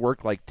you've just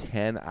worked like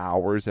 10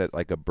 hours at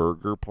like a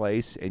burger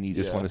place and you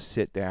just want to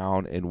sit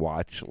down and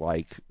watch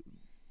like,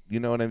 you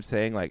know what I'm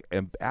saying? Like,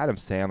 and Adam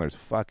Sandler's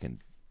fucking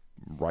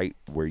right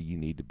where you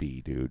need to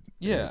be, dude.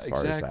 Yeah, as far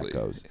exactly. as that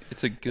goes.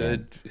 It's a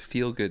good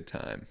feel-good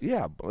time.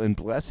 Yeah, and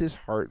bless his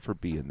heart for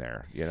being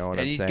there. You know what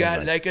I'm And saying? he's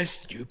got like a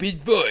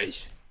stupid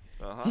voice.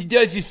 He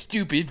does a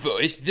stupid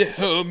voice the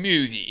whole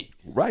movie.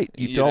 Right.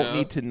 You don't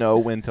need to know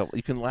when to.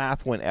 You can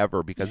laugh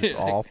whenever because it's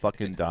all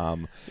fucking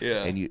dumb.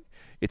 Yeah. And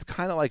it's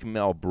kind of like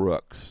Mel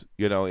Brooks,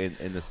 in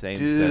the same sense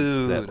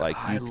Dude, that like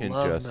you can I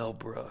love just. Mel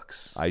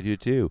Brooks. I do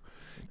too.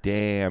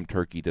 damn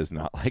turkey does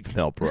not like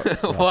Mel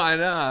Brooks. Why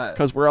not?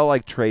 Because we're all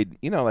like trade,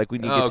 like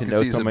when you get to 'cause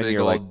know he's a someone, big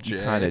you're like old you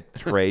J. kind of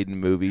trade in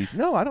movies.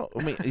 No, I don't.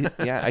 I mean,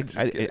 yeah,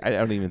 I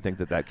don't even think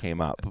that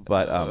came up.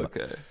 But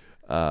Okay.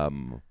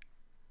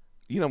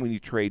 when you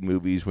trade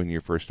movies when you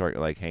first start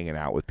like hanging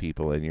out with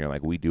people, and you're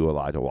like, we do a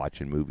lot of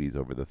watching movies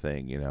over the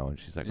thing, and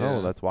she's like, Yeah. oh,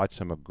 let's watch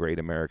some of great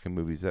American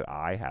movies that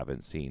I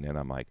haven't seen, and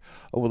I'm like,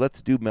 oh, well,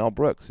 let's do Mel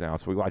Brooks now.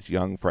 So we watched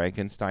Young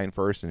Frankenstein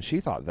first, and she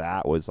thought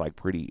that was like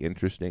pretty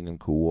interesting and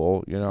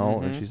cool,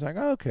 and she's like,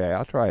 okay,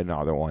 I'll try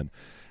another one.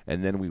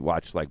 And then we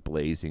watched like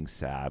Blazing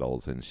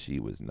Saddles, and she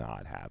was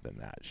not having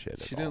that shit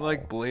at all. She didn't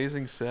like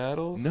Blazing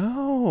Saddles?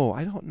 No,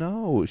 I don't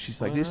know.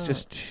 She's like, Why it's not?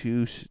 just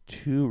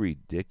too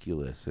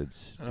ridiculous and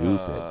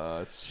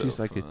stupid. It's so She's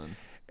like, fun.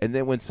 and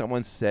then when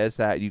someone says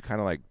that, you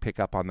kind of like pick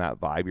up on that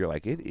vibe. You're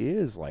like, it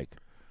is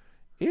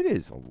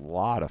a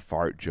lot of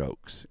fart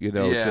jokes,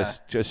 Yeah.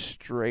 just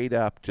straight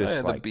up, just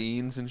the like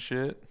beans and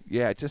shit.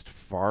 yeah, just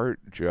fart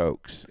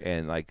jokes,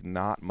 and like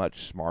not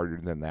much smarter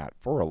than that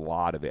for a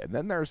lot of it. And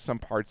then there's some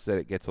parts that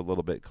it gets a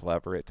little bit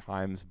clever at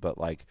times, but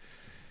like,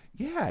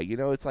 yeah,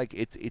 it's like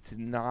it's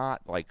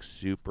not like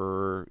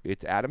super.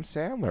 It's Adam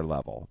Sandler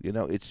level,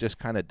 It's just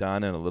kind of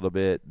done in a little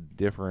bit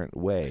different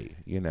way,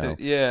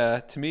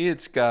 To me,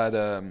 it's got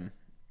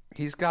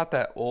he's got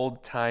that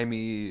old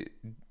timey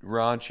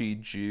raunchy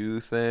Jew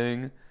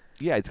thing.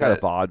 Yeah, it's got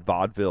a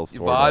vaudeville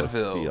sort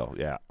Vaudeville. of feel.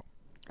 Yeah.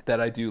 That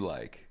I do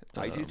like.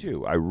 I do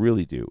too. I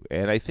really do.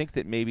 And I think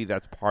that maybe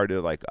that's part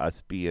of like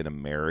us being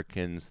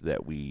Americans,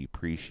 that we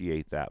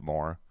appreciate that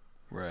more.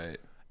 Right.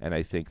 And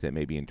I think that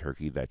maybe in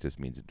Turkey that just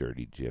means a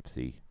dirty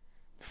gypsy.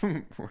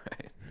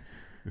 Right.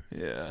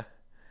 Yeah.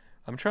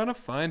 I'm trying to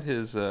find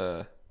his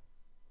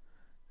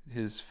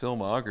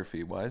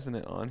filmography. Why isn't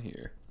it on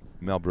here?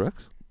 Mel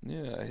Brooks?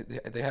 Yeah,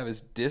 they have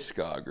his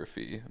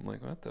discography. I'm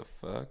like, what the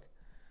fuck?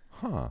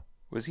 Huh.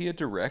 Was he a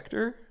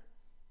director?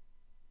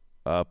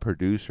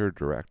 Producer,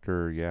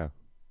 director, yeah.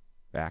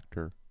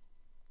 Actor.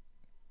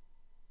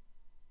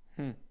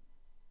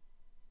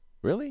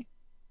 Really?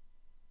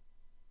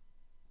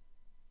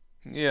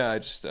 Yeah,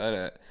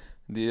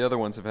 the other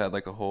ones have had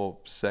like a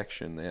whole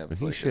section. They have.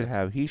 He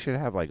should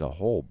have like a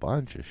whole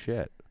bunch of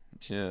shit.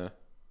 Yeah.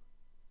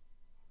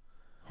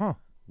 Huh.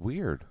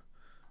 Weird.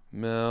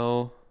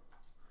 Mel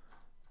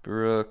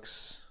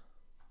Brooks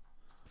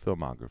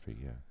Filmography,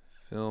 yeah.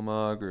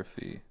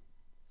 filmography.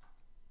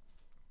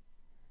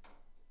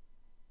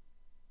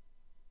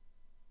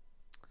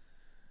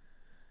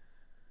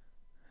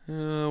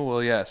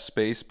 Well, yeah,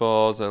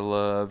 Spaceballs I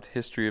loved.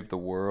 History of the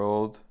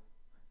World.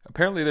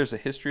 Apparently there's a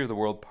History of the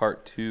World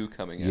Part 2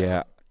 coming out.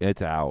 Yeah,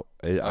 it's out.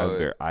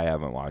 Oh, I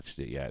haven't watched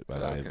it yet,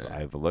 but Okay.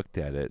 I've looked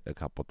at it a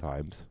couple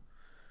times.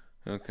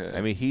 Okay.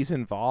 I mean, he's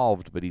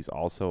involved, but he's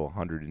also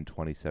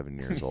 127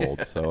 years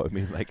old. So, I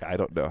mean, like, I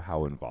don't know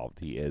how involved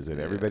he is. And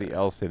everybody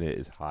else in it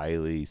is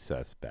highly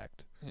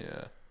suspect.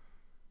 Yeah.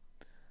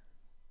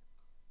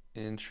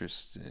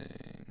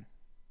 Interesting.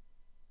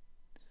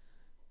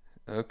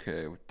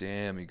 Okay,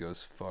 damn, he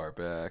goes far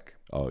back.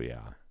 Oh,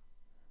 yeah.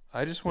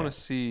 I just want to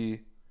see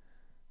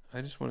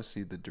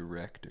the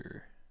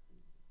director.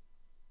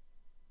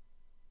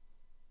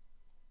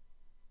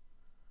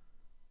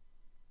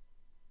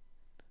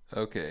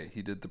 Okay,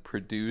 he did The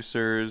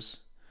Producers,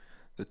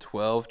 The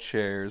 12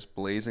 Chairs,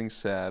 Blazing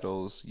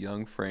Saddles,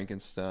 Young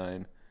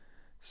Frankenstein,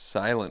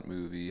 Silent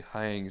Movie,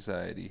 High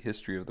Anxiety,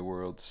 History of the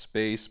World,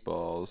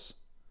 Spaceballs,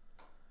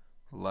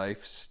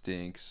 Life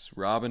Stinks,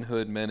 Robin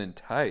Hood Men in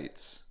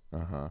Tights.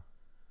 Uh-huh.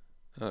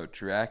 Oh,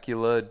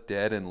 Dracula,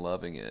 Dead and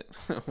Loving It.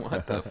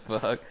 What the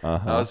fuck?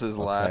 That was his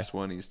last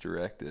one he's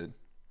directed.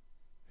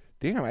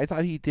 Damn, I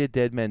thought he did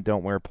Dead Men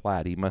Don't Wear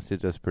Plaid. He must have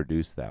just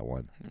produced that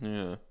one.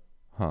 Yeah.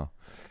 Huh.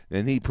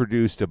 And he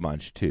produced a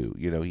bunch, too.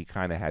 He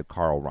kind of had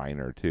Carl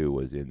Reiner, too,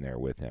 was in there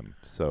with him.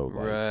 So,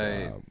 like,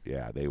 Right.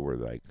 yeah, they were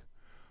like,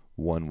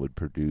 one would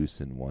produce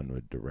and one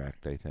would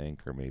direct, I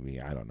think. Or maybe,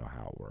 I don't know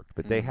how it worked.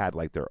 But they had,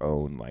 like, their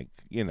own, like,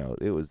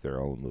 it was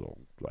their own little,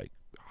 like,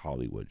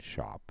 Hollywood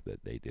shop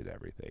that they did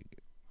everything.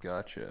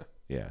 Gotcha.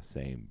 Yeah,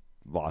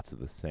 lots of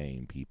the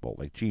same people.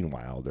 Like Gene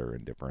Wilder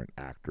and different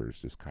actors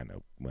just kind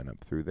of went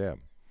up through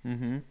them.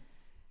 Mm-hmm.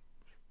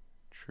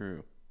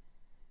 True.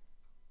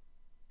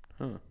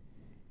 Huh.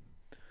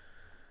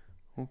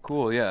 Well,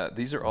 cool. Yeah,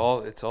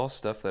 it's all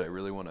stuff that I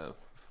really want to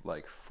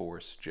like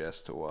force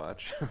Jess to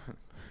watch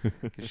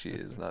because she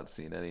has not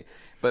seen any.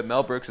 But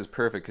Mel Brooks is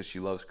perfect because she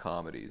loves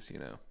comedies,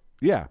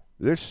 Yeah,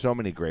 there's so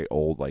many great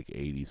old like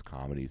 80s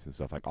comedies and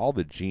stuff. Like all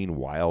the Gene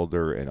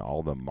Wilder and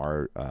all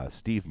the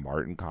Steve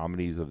Martin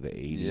comedies of the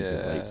 80s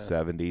and late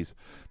 70s.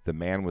 The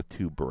Man with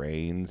Two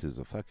Brains is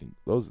a fucking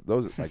those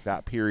like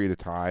that period of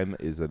time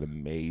is an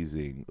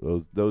amazing.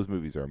 Those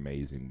movies are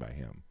amazing by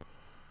him.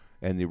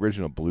 And the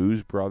original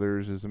Blues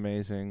Brothers is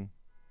amazing.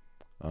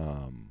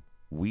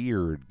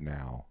 Weird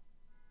Now.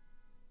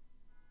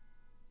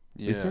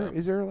 Yeah.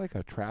 Is there like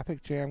a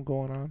traffic jam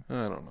going on?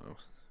 I don't know.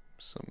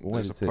 What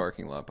There's is a it?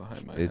 parking lot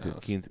behind my Is house.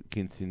 it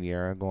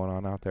quinceanera going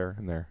on out there,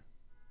 and they're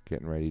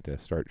getting ready to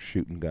start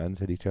shooting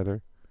guns at each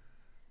other?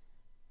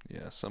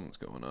 Yeah, something's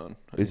going on.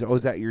 Is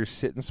that your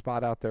sitting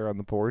spot out there on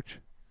the porch?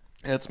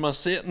 It's my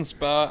sitting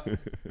spot.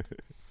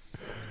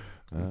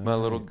 My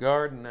little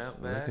garden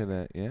out back. Look at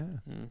that. Yeah.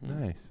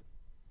 Nice.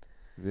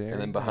 Very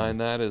And then behind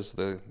that is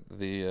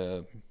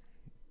the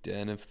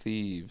Den of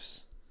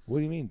Thieves. What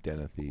do you mean,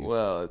 Den of Thieves?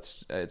 Well,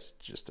 it's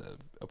just a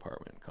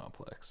apartment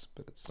complex,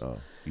 but it's. Oh,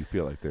 you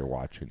feel like they're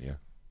watching you.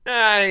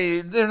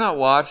 They're not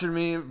watching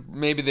me.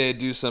 Maybe they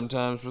do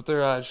sometimes, but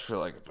I just feel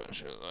like a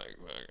bunch of like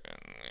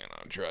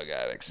drug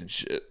addicts and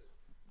shit.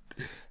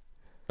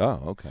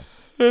 Oh,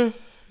 okay.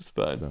 It's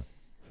fine.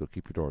 So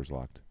keep your doors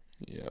locked.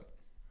 Yep.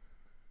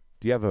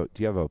 Do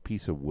you have a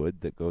piece of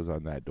wood that goes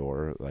on that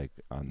door, like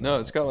on? No,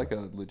 it's got like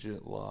a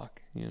legit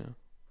lock.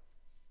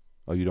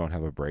 Oh, you don't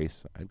have a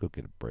brace? I'd go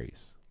get a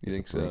brace. You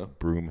think so?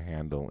 Broom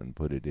handle and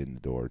put it in the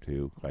door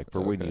too, like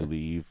for when you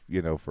leave.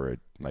 For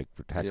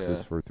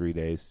Texas for 3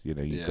 days. You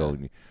go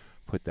and you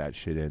put that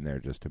shit in there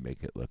just to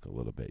make it look a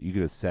little bit. You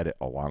could have set it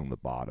along the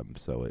bottom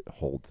so it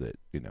holds it.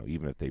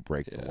 Even if they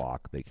break the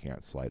lock, they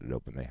can't slide it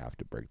open. They have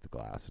to break the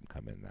glass and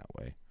come in that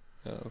way.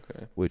 Oh,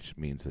 okay. Which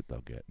means that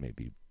they'll get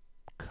maybe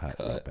cut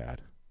real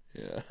bad.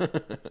 Yeah.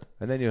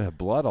 And then you have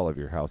blood all over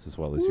your house as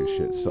well as your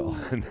shit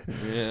stolen.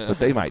 Yeah. But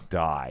they might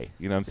die.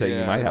 You know what I'm saying? Yeah,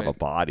 you might have a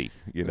body.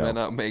 Might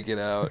not make it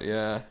out.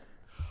 Yeah.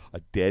 A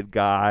dead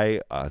guy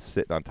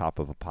sitting on top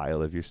of a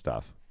pile of your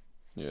stuff.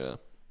 Yeah.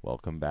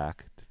 Welcome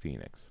back to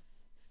Phoenix.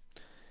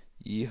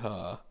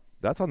 Yeehaw.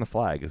 That's on the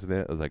flag, isn't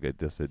it? It was like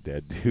just a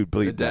dead dude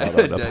bleeding out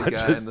a on a dead bunch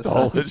guy of in the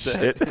stolen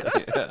sunset. shit.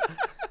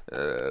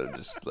 Yeah.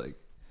 Just like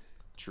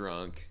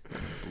drunk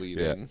and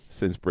bleeding. Yeah.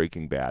 Since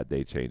Breaking Bad,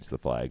 they changed the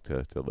flag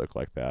to look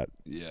like that.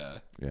 Yeah.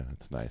 Yeah,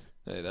 it's nice.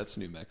 Hey, that's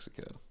New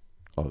Mexico.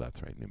 Oh,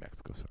 that's right, New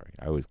Mexico. Sorry,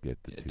 I always get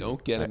the two.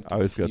 Don't get them confused. I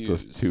always get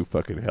those two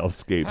fucking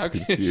hellscapes How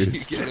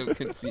confused. Could you get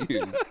them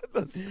confused?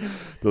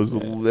 those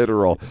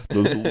literal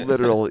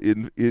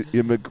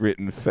immigrant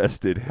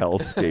infested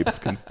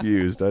hellscapes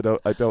confused. I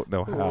don't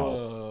know how.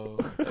 Whoa,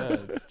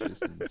 that's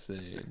just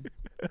insane.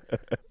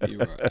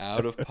 You are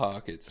out of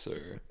pocket,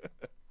 sir.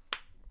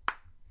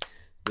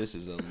 This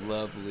is a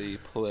lovely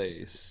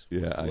place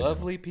with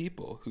lovely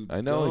people who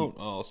don't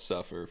all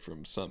suffer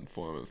from some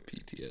form of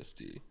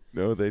PTSD.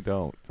 No, they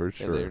don't, for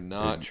sure. And they're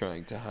not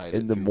trying to hide it.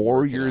 And the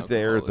more you're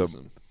there,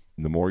 the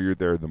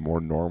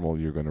more normal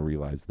you're going to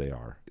realize they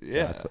are.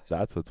 Yeah.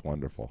 That's what's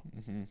wonderful.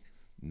 Mm-hmm.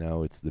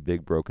 No, it's the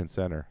big broken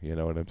center. You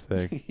know what I'm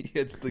saying?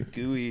 It's the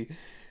gooey.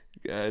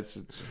 It's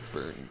just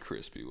burnt and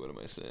crispy. What am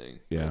I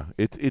saying? Yeah.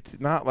 It's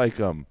not like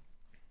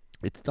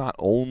it's not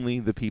only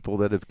the people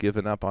that have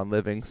given up on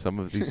living. Some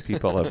of these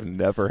people have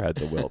never had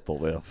the will to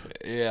live.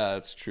 Yeah,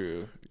 that's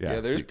true.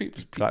 Yeah, there's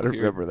people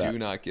here who do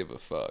not give a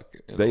fuck.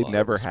 They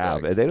never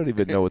have, and they don't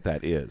even know what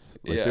that is.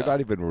 Yeah. They're not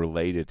even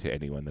related to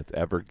anyone that's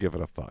ever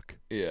given a fuck.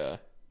 Yeah.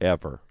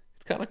 Ever.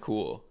 It's kind of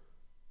cool.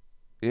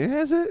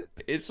 Is it?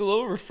 It's a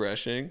little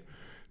refreshing.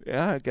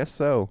 Yeah, I guess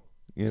so.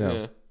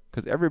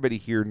 Because everybody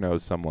here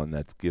knows someone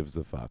that gives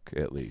a fuck,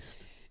 at least.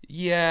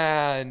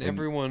 Yeah, and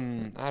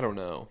everyone, I don't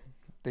know.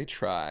 They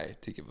try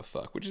to give a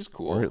fuck, which is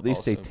cool. Or at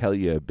least they tell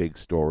you a big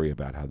story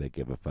about how they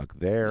give a fuck.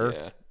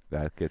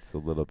 That gets a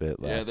little bit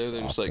less. Yeah, they're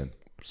just like,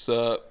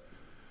 sup?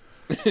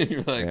 And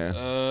you're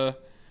like,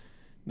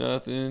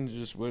 nothing.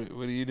 Just what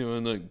are you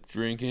doing? Like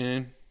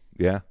drinking?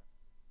 Yeah.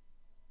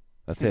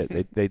 That's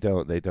it. They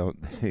don't.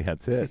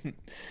 That's it.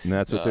 And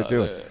that's what they're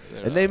doing.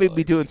 And they may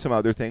be doing some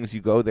other things.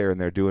 You go there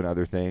and they're doing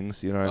other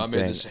things. You know what I'm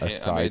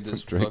saying? I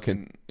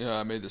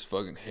made this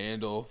fucking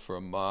handle for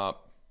a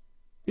mop.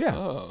 Yeah.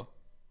 Oh.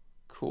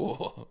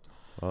 Cool.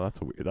 Well, that's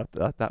a weird.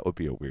 That would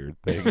be a weird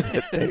thing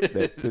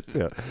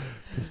to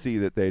see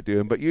that they're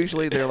doing. But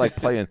usually they're like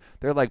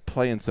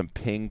playing some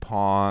ping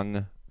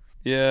pong.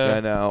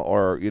 Yeah.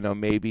 Or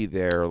maybe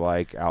they're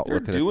like out. They're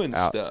doing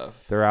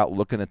stuff. They're out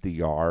looking at the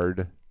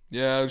yard.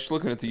 Yeah, I was just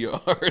looking at the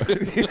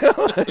yard. You know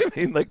what I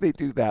mean? Like they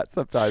do that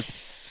sometimes.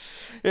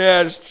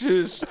 Yeah,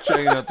 just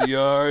checking out the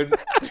yard.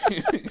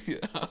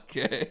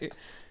 Okay.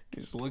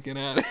 Just looking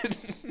at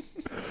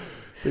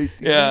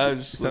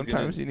it.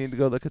 Sometimes you need to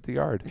go look at the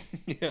yard.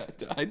 Yeah,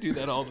 I do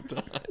that all the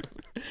time.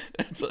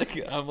 It's like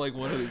I'm like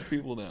one of these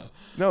people now.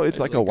 No, it's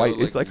like a white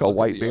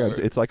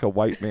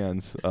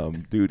man's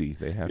duty.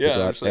 They have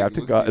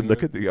to go out and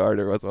look at the yard.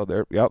 Everyone's all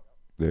there. Yep.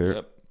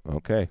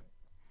 Okay.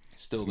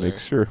 Still there.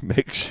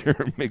 Make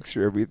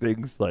sure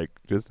everything's like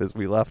just as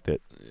we left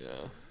it.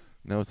 Yeah.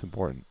 No, it's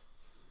important.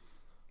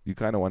 You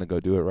kind of want to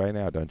go do it right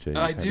now, don't you?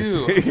 I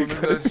do. I'm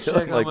gonna go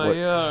check on my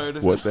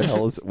yard. What the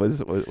hell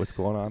what's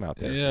going on out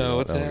there? Yeah,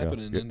 what's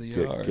happening in the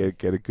yard?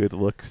 Get a good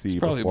look. See, there's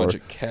probably a bunch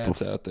of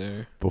cats out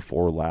there.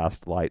 Before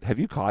last light, have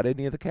you caught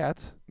any of the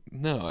cats?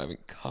 No, I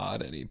haven't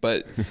caught any.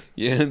 But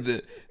yeah,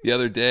 the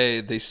other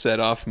day they set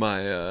off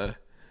my.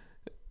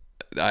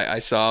 I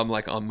saw them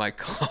like on my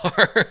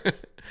car.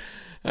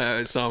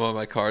 I saw them on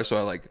my car, so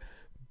I like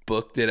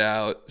booked it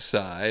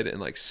outside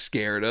and like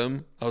scared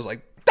them. I was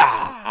like,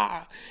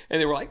 ah!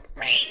 And they were like,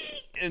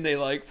 and they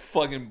like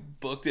fucking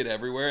booked it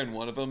everywhere. And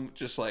one of them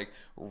just like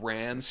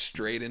ran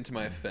straight into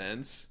my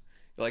fence.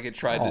 Like it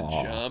tried to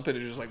jump and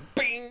it just like,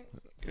 bing.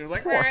 It was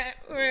like,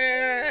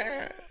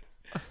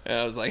 And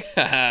I was like,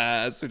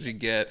 haha, that's what you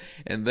get.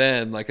 And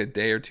then like a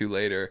day or two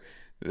later,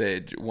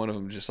 one of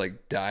them just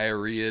like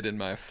diarrheaed in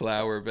my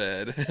flower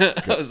bed.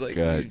 I was like,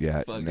 Good,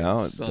 yeah.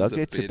 No, they'll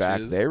get you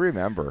back. They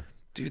remember.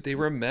 Dude, they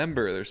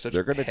remember. They're such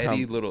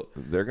petty little.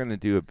 They're gonna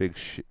do a big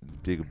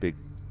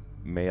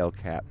male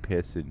cat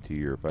piss into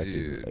your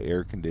fucking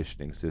air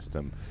conditioning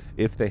system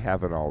if they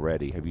haven't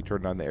already. Have you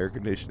turned on the air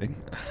conditioning?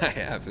 I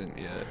haven't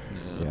yet.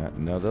 No. Yeah,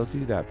 no, they'll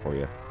do that for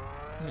you.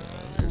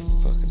 Yeah, they're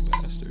fucking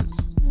bastards.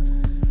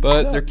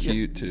 But they're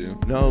cute too.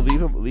 No, leave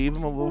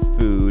them a little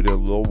food, a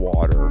little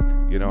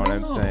water. You know what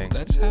I'm saying?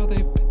 That's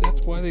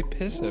why they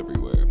piss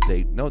everywhere.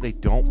 They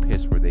don't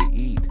piss where they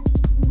eat.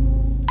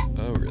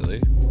 Oh,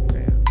 really?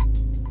 Yeah.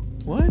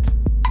 What?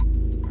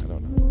 I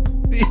don't know.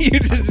 You're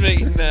just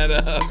making that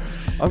up.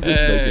 I'm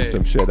just making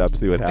some shit up,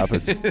 see what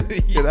happens.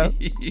 You know?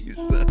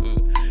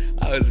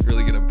 I was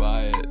really gonna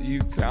buy it.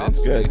 You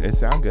sounds good. Me. It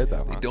sounds good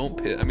though. They don't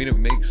piss. I mean, it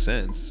makes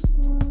sense.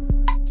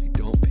 They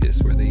don't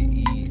piss where they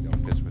eat.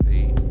 Don't piss where they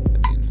eat. I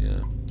mean, yeah.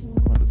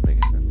 Come on, doesn't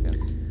make any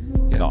sense.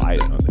 Yeah. No, I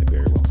don't know. They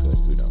very well could.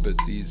 Who knows? But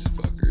these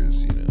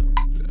fuckers, you know,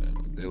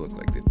 they look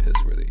like they piss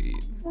where they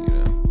eat. You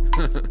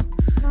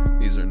know,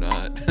 these are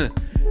not.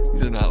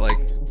 These are not like.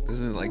 This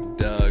isn't like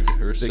Doug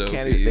or Sophie.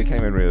 They can't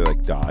even really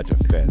like dodge a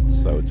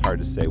fence, so it's hard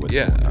to say what's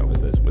going on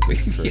with this.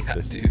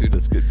 Dude.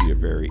 This could be a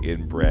very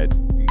inbred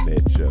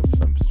niche of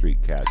some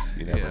street cats.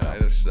 You never know. I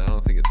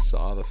don't think it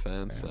saw the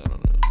fence. Yeah. I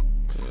don't know.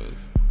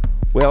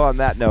 Well, on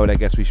that note, I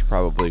guess we should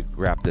probably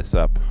wrap this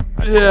up.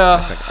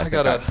 I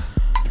gotta.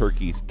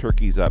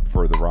 Turkey's up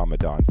for the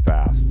Ramadan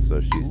fast,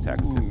 so she's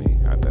texting me.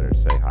 I better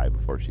say hi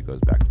before she goes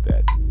back to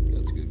bed.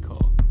 That's a good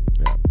call.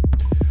 Yeah.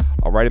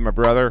 Alrighty, my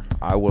brother.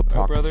 I will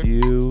talk to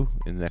you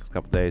in the next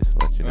couple days.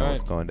 Let you know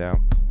what's going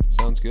down.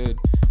 Sounds good.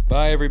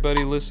 Bye,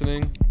 everybody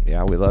listening.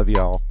 Yeah, we love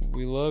y'all.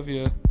 We love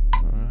you.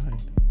 All right.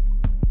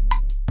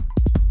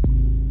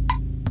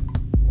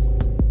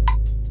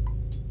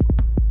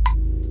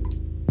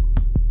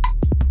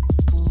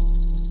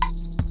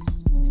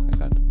 I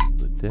got to feel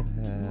the death,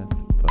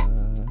 but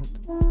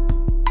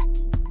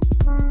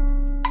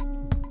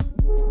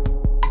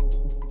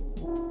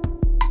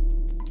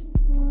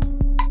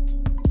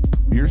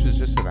yours is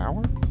just an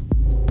hour?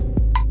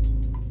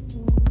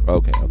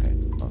 Okay. I was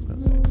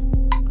going to say.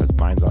 Because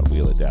mine's on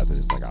Wheel of Death, and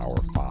it's like hour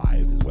 5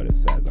 is what it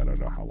says. I don't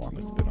know how long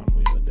it's been on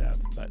Wheel of Death,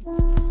 but...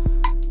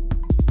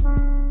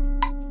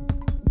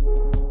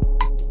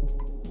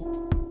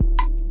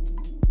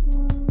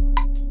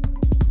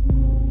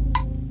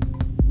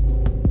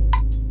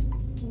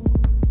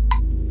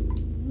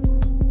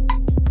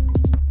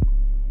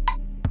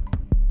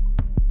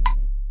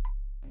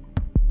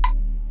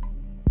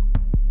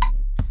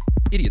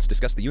 Idiots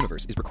Discuss the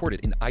Universe is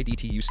recorded in the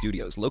IDTU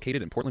studios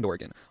located in Portland,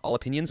 Oregon. All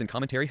opinions and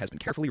commentary has been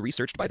carefully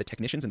researched by the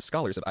technicians and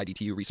scholars of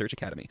IDTU Research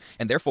Academy,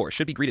 and therefore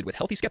should be greeted with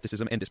healthy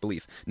skepticism and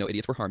disbelief. No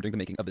idiots were harmed during the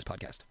making of this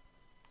podcast.